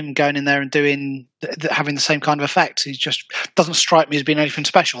see him going in there and having the same kind of effect. He just doesn't strike me as being anything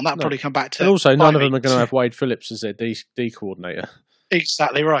special, and that'll probably come back to. And also, none of them are going to have Wade Phillips as their D coordinator.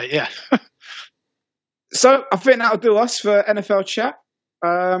 Exactly right. Yeah. So I think that'll do us for NFL chat.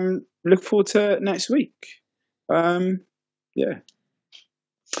 Look forward to next week. Yeah.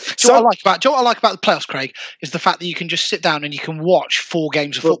 Do you know what I like about the playoffs, Craig, is the fact that you can just sit down and you can watch 4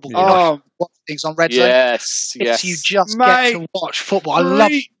 games of football. Yeah. Watch things on Red Zone. Yes. You just get to watch football. I love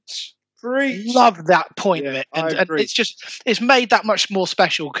that point of it, and it's made that much more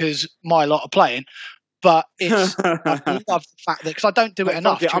special because my lot are playing. But I love the fact that because I don't do it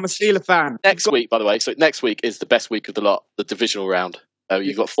enough. I'm a Steeler fan. Next week, by the way, so next week is the best week of the lot, the divisional round.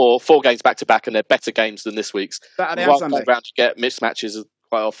 You've got four games back to back, and they're better games than this week's. Saturday and Sunday. Round you get mismatches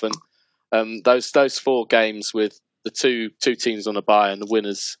quite often. Those 4 games with the two teams on a bye and the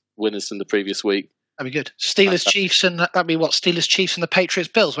winners from the previous week. That'd be good. Steelers Chiefs and that'd be what? Steelers Chiefs and the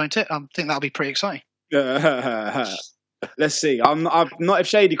Patriots Bills, won't it? I think that'll be pretty exciting. Let's see. I'm not if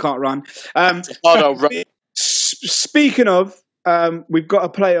Shady can't run. Run. Speaking of, we've got a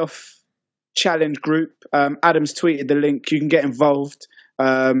playoff challenge group. Adam's tweeted the link. You can get involved.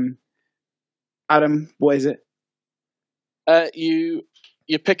 Adam, what is it?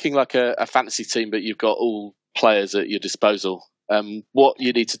 You're picking like a fantasy team, but you've got all players at your disposal. What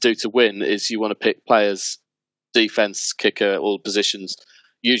you need to do to win is you want to pick players, defense, kicker, all positions,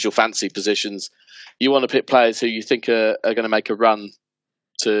 usual fantasy positions. You want to pick players who you think are going to make a run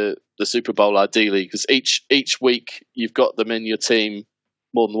to the Super Bowl, ideally, because each week you've got them in your team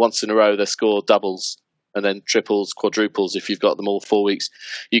more than once in a row. They score doubles and then triples, quadruples if you've got them all 4 weeks.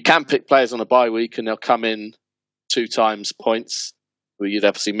 You can pick players on a bye week and they'll come in 2 times points, where you'd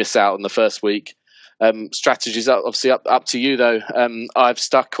obviously miss out on the first week. Strategies are obviously up to you, though. I've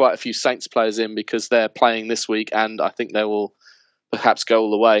stuck quite a few Saints players in because they're playing this week, and I think they will perhaps go all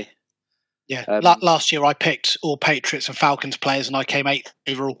the way. Yeah, last year I picked all Patriots and Falcons players, and I came 8th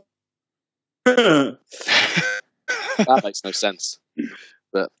overall. That makes no sense.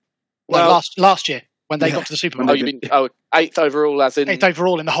 But last year when they got to the Super Bowl. Oh, you mean 8th overall, as in 8th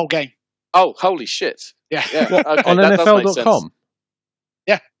overall in the whole game? Oh, holy shit! Yeah. Okay, on NFL.com.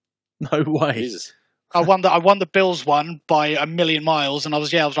 Yeah. No way. Jesus. I won the Bills one by a million miles, and I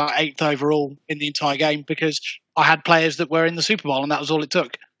was like 8th overall in the entire game because I had players that were in the Super Bowl, and that was all it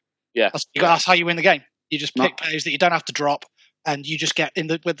took. Yeah, that's how you win the game. You just pick players that you don't have to drop, and you just get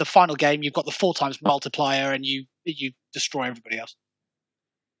with the final game. You've got the 4 times multiplier, and you destroy everybody else.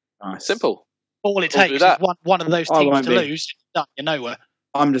 Nice. Simple. All it takes is one of those teams to lose. Done. You're nowhere.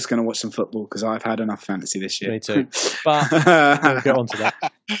 I'm just going to watch some football because I've had enough fantasy this year. Me too. But we'll get on to that.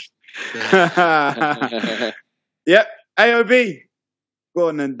 Yep, AOB. Go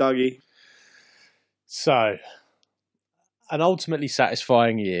on then, Dougie. So, an ultimately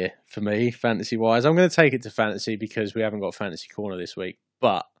satisfying year for me, fantasy-wise. I'm going to take it to fantasy because we haven't got Fantasy Corner this week.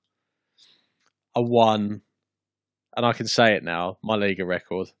 But I won, and I can say it now, my Liga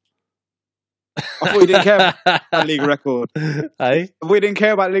record. I thought we didn't care about league record. Hey? We didn't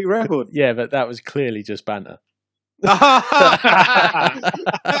care about league record. Yeah, but that was clearly just banter. Don't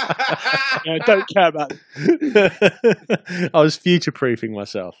care about it. I was future-proofing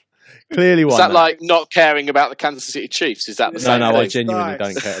myself. Clearly, is that like not caring about the Kansas City Chiefs? Is that the same? No, thing? I genuinely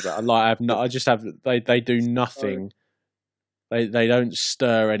don't care about. I just have. They do nothing. They don't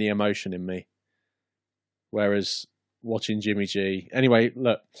stir any emotion in me. Whereas watching Jimmy G. Anyway,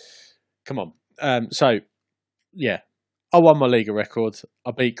 look, come on. So, yeah, I won my Liga record.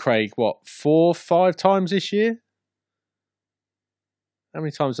 I beat Craig 4, 5 times this year. How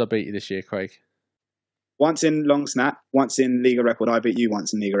many times did I beat you this year, Craig? Once in long snap, once in Liga record. I beat you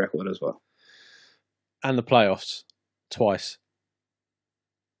once in Liga record as well. And the playoffs twice.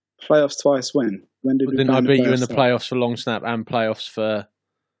 Playoffs twice when? When did we Didn't I beat you in the playoffs? playoffs for long snap and playoffs for?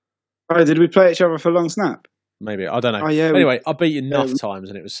 Oh, did we play each other for long snap? Maybe, I don't know. Oh, yeah, anyway, I beat you enough times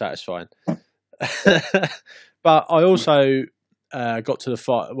and it was satisfying. But I also got to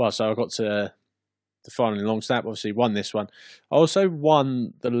I got to the final in long snap. Obviously, won this one. I also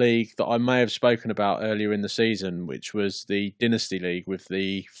won the league that I may have spoken about earlier in the season, which was the Dynasty League with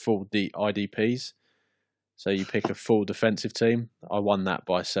the full IDPs. So you pick a full defensive team. I won that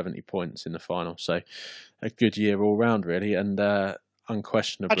by 70 points in the final. So a good year all round, really, and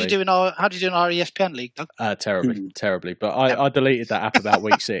unquestionably. How do you do in our ESPN league, Doug? Terribly. But I deleted that app about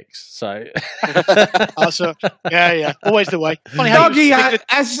week 6. So yeah, always the way. Funny how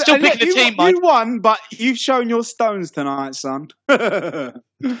still picking the team, you won, but you've shown your stones tonight, son. But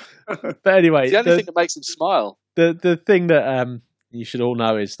anyway, the only thing that makes him smile. The thing that you should all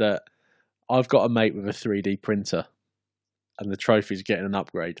know is that I've got a mate with a 3D printer, and the trophy's getting an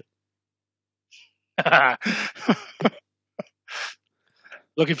upgrade.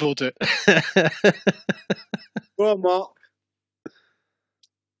 Looking forward to it. Well, Mark.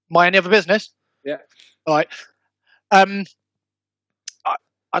 Any other business? Yeah. All right. I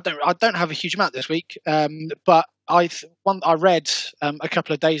don't have a huge amount this week, but I read a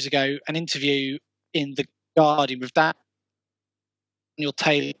couple of days ago an interview in the Guardian with Daniel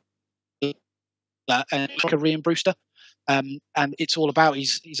Taylor and Ryan Brewster. And it's all about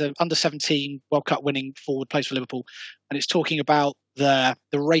he's an under-17 World Cup winning forward, plays for Liverpool, and it's talking about the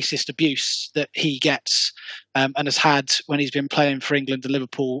racist abuse that he gets and has had when he's been playing for England and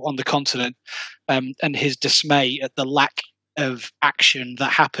Liverpool on the continent, and his dismay at the lack of action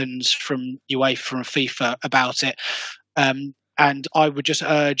that happens from UEFA and FIFA about it. And I would just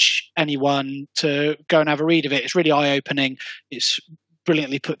urge anyone to go and have a read of it. It's really eye-opening. It's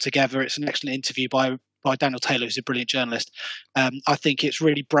brilliantly put together. It's an excellent interview by Daniel Taylor, who's a brilliant journalist. I think it's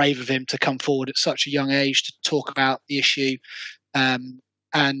really brave of him to come forward at such a young age to talk about the issue.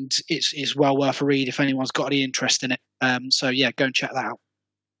 And it's well worth a read if anyone's got any interest in it. So yeah, go and check that out.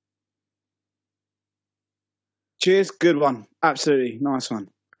 Cheers, good one. Absolutely, nice one.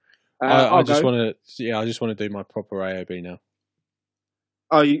 I just want to do my proper AOB now.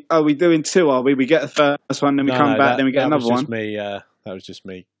 Are we doing 2? Are we? We get the first one, then we come back, then we get another one. That was just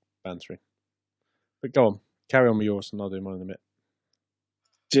me bantering. But go on, carry on with yours, and I'll do mine in a bit.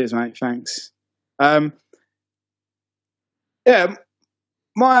 Cheers, mate. Thanks. Yeah,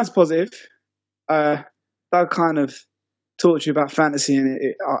 mine's positive. That kind of talked to you about fantasy, and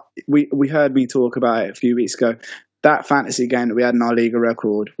we heard me talk about it a few weeks ago. That fantasy game that we had in our Liga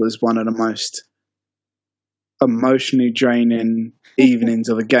record was one of the most emotionally draining evenings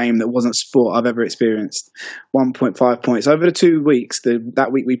of a game that wasn't sport I've ever experienced. 1.5 points over the 2 weeks.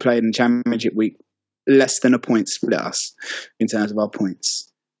 That week we played in Championship week, less than a point split us in terms of our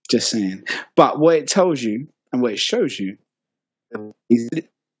points. Just saying. But what it tells you and what it shows you is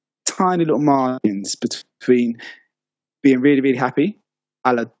tiny little margins between being really, really happy,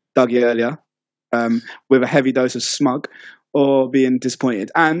 a la Dougie earlier, with a heavy dose of smug, or being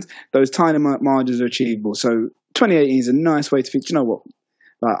disappointed. And those tiny margins are achievable. So 2018 is a nice way to think, you know what?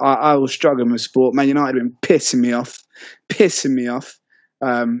 Like, I was struggling with sport. Man United have been pissing me off.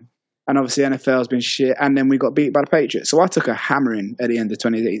 And obviously NFL has been shit. And then we got beat by the Patriots. So I took a hammering at the end of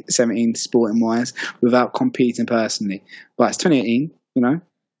 2017 sporting wise without competing personally. But it's 2018, you know.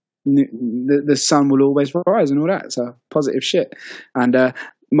 The sun will always rise and all that. So positive shit. And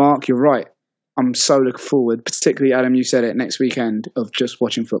Mark, you're right. I'm so looking forward, particularly Adam, you said it, next weekend of just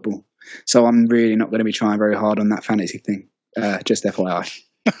watching football. So I'm really not going to be trying very hard on that fantasy thing. Just FYI.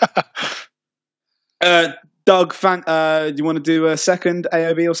 Doug, do you want to do a second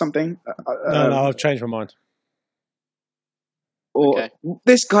AOB or something? No, I've changed my mind. Or okay.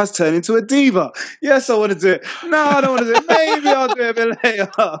 This guy's turned into a diva. Yes, I want to do it. No, I don't want to do it. Maybe I'll do it a bit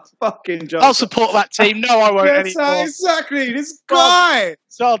later. Fucking John. I'll support that team. No, I won't anymore. Exactly. This guy.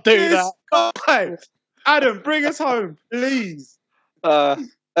 So I'll do that. Guy. Adam, bring us home, please. I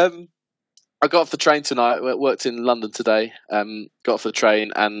got off the train tonight. I worked in London today. Got off the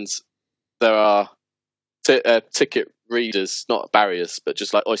train, and there are ticket readers, not barriers, but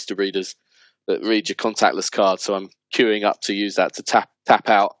just like Oyster readers that read your contactless card. So I'm queuing up to use that to tap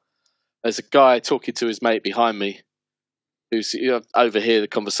out. There's a guy talking to his mate behind me who's overhear the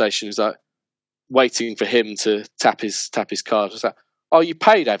conversation. Who's like waiting for him to tap his card. I was like, "Oh, you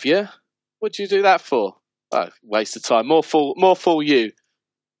paid, have you? What'd you do that for?" Oh, waste of time. More fool you.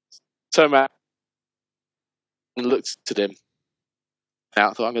 Turned around and looked at him. Now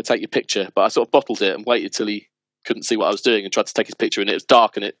I thought, I'm going to take your picture, but I sort of bottled it and waited till he couldn't see what I was doing and tried to take his picture, and it was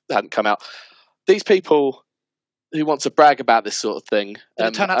dark and it hadn't come out. These people who want to brag about this sort of thing. Did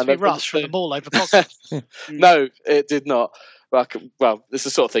it turn out to be Russ from the Mall over podcast? No, it did not. Well, this is the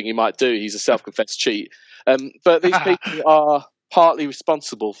sort of thing he might do. He's a self-confessed cheat. But these people are partly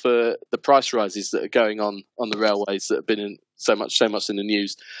responsible for the price rises that are going on the railways that have been in so much in the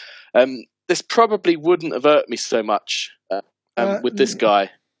news. This probably wouldn't have hurt me so much with this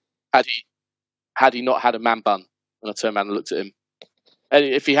guy had he not had a man bun. And I turned around and looked at him. And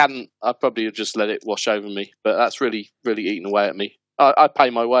if he hadn't, I'd probably have just let it wash over me. But that's really, really eating away at me. I pay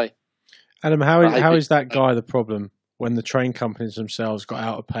my way. Adam, how is that guy the problem when the train companies themselves got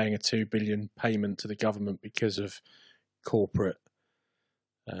out of paying a $2 billion payment to the government because of corporate?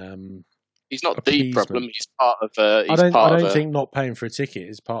 He's not the problem. He's part of. I don't think not paying for a ticket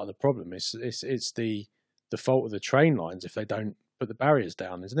is part of the problem. It's the fault of the train lines if they don't put the barriers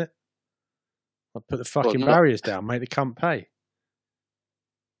down, isn't it? I'll put the fucking barriers down, make the cunt pay.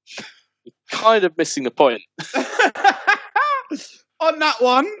 You're kind of missing the point. On that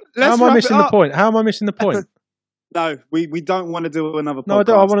one, how am I missing the point? How am I missing the point? No, we don't want to do another podcast. No, I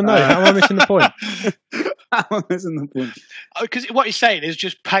don't. I want to know. How am I missing the point? How am I missing the point? Because what he's saying is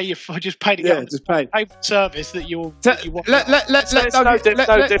just pay the government. Just pay the service that you want. It's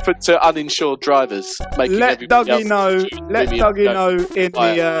no different to uninsured drivers. Let Dougie know. Let Dougie know in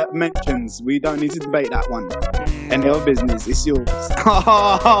the mentions. We don't need to debate that one. Any other business, it's yours.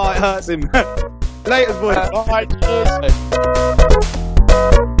 Oh, it hurts him. Later, boys. All right, cheers.